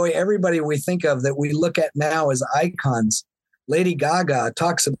 David Bowie, everybody we think of that we look at now as icons. Lady Gaga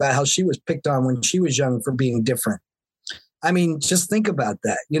talks about how she was picked on when she was young for being different. I mean, just think about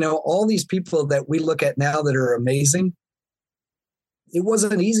that. You know, all these people that we look at now that are amazing, it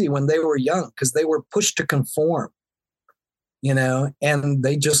wasn't easy when they were young because they were pushed to conform, you know, and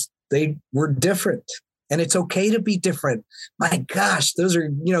they were different. And it's okay to be different. My gosh, those are,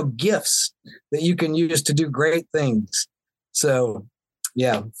 you know, gifts that you can use to do great things. So,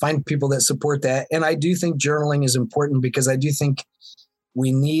 yeah, find people that support that. And I do think journaling is important because I do think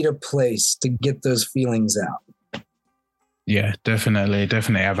we need a place to get those feelings out. Yeah, definitely.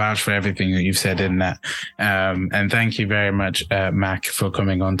 I vouch for everything that you've said in that. And thank you very much, Mac, for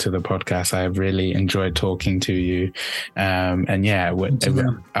coming on to the podcast. I really enjoyed talking to you. And yeah,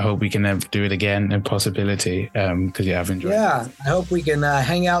 I hope we can do it again, a possibility, because yeah, I've enjoyed it. Yeah, I hope we can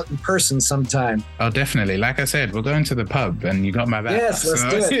hang out in person sometime. Oh, definitely. Like I said, we're going to the pub and you got my back. Yes,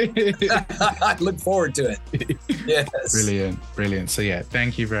 let's do it. I look forward to it. Yes. Brilliant. So yeah,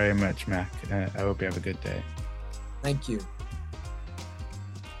 thank you very much, Mac. I hope you have a good day. Thank you.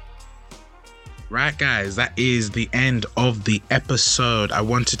 Right, guys, that is the end of the episode. I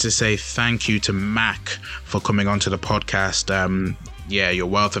wanted to say thank you to Mac for coming onto the podcast. Your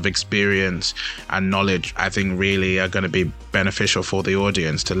wealth of experience and knowledge, I think, really are going to be beneficial for the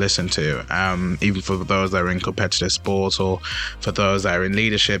audience to listen to, even for those that are in competitive sports or for those that are in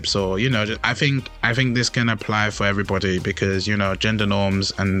leaderships, or, you know, I think this can apply for everybody because, you know, gender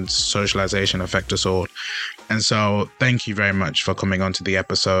norms and socialization affect us all. And so thank you very much for coming on to the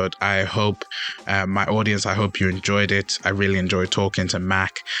episode. I hope my audience, I hope you enjoyed it. I really enjoyed talking to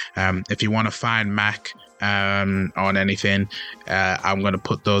Mac. If you want to find Mac on anything, I'm going to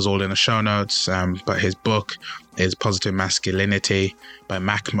put those all in the show notes. But his book is Positive Masculinity by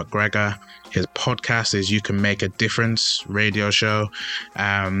Mac McGregor. His podcast is You Can Make a Difference radio show.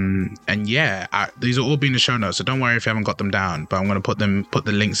 And yeah, these are all being in the show notes, so don't worry if you haven't got them down, but I'm going to put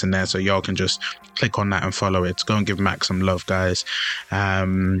the links in there so y'all can just click on that and follow it. Go and give Mac some love, guys.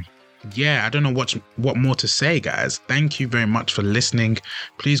 Yeah, I don't know what more to say, guys. Thank you very much for listening.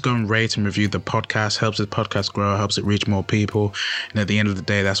 Please go and rate and review the podcast. Helps the podcast grow, helps it reach more people. And at the end of the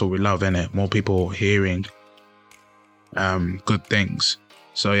day, that's what we love, innit? More people hearing good things.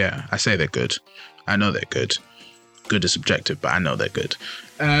 So yeah, I say they're good. I know they're good. Good is subjective, but I know they're good.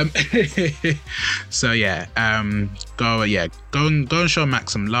 So yeah, go and show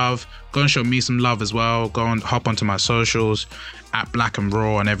Mac some love. Go and show me some love as well. Go and hop onto my socials at Black and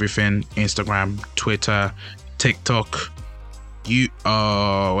Raw and everything. Instagram, Twitter, TikTok.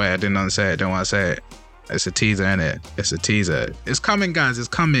 I didn't want to say it. Don't want to say it. It's a teaser, innit? It's a teaser. It's coming, guys. It's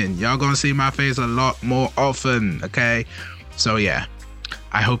coming. Y'all gonna see my face a lot more often, okay? So yeah,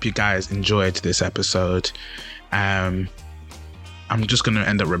 I hope you guys enjoyed this episode. I'm just gonna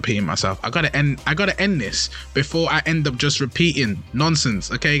end up repeating myself. I gotta end this before I end up just repeating nonsense.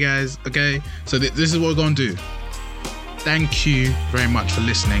 Okay, guys. Okay. So this is what we're gonna do. Thank you very much for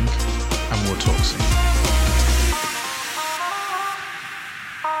listening, and we'll talk soon.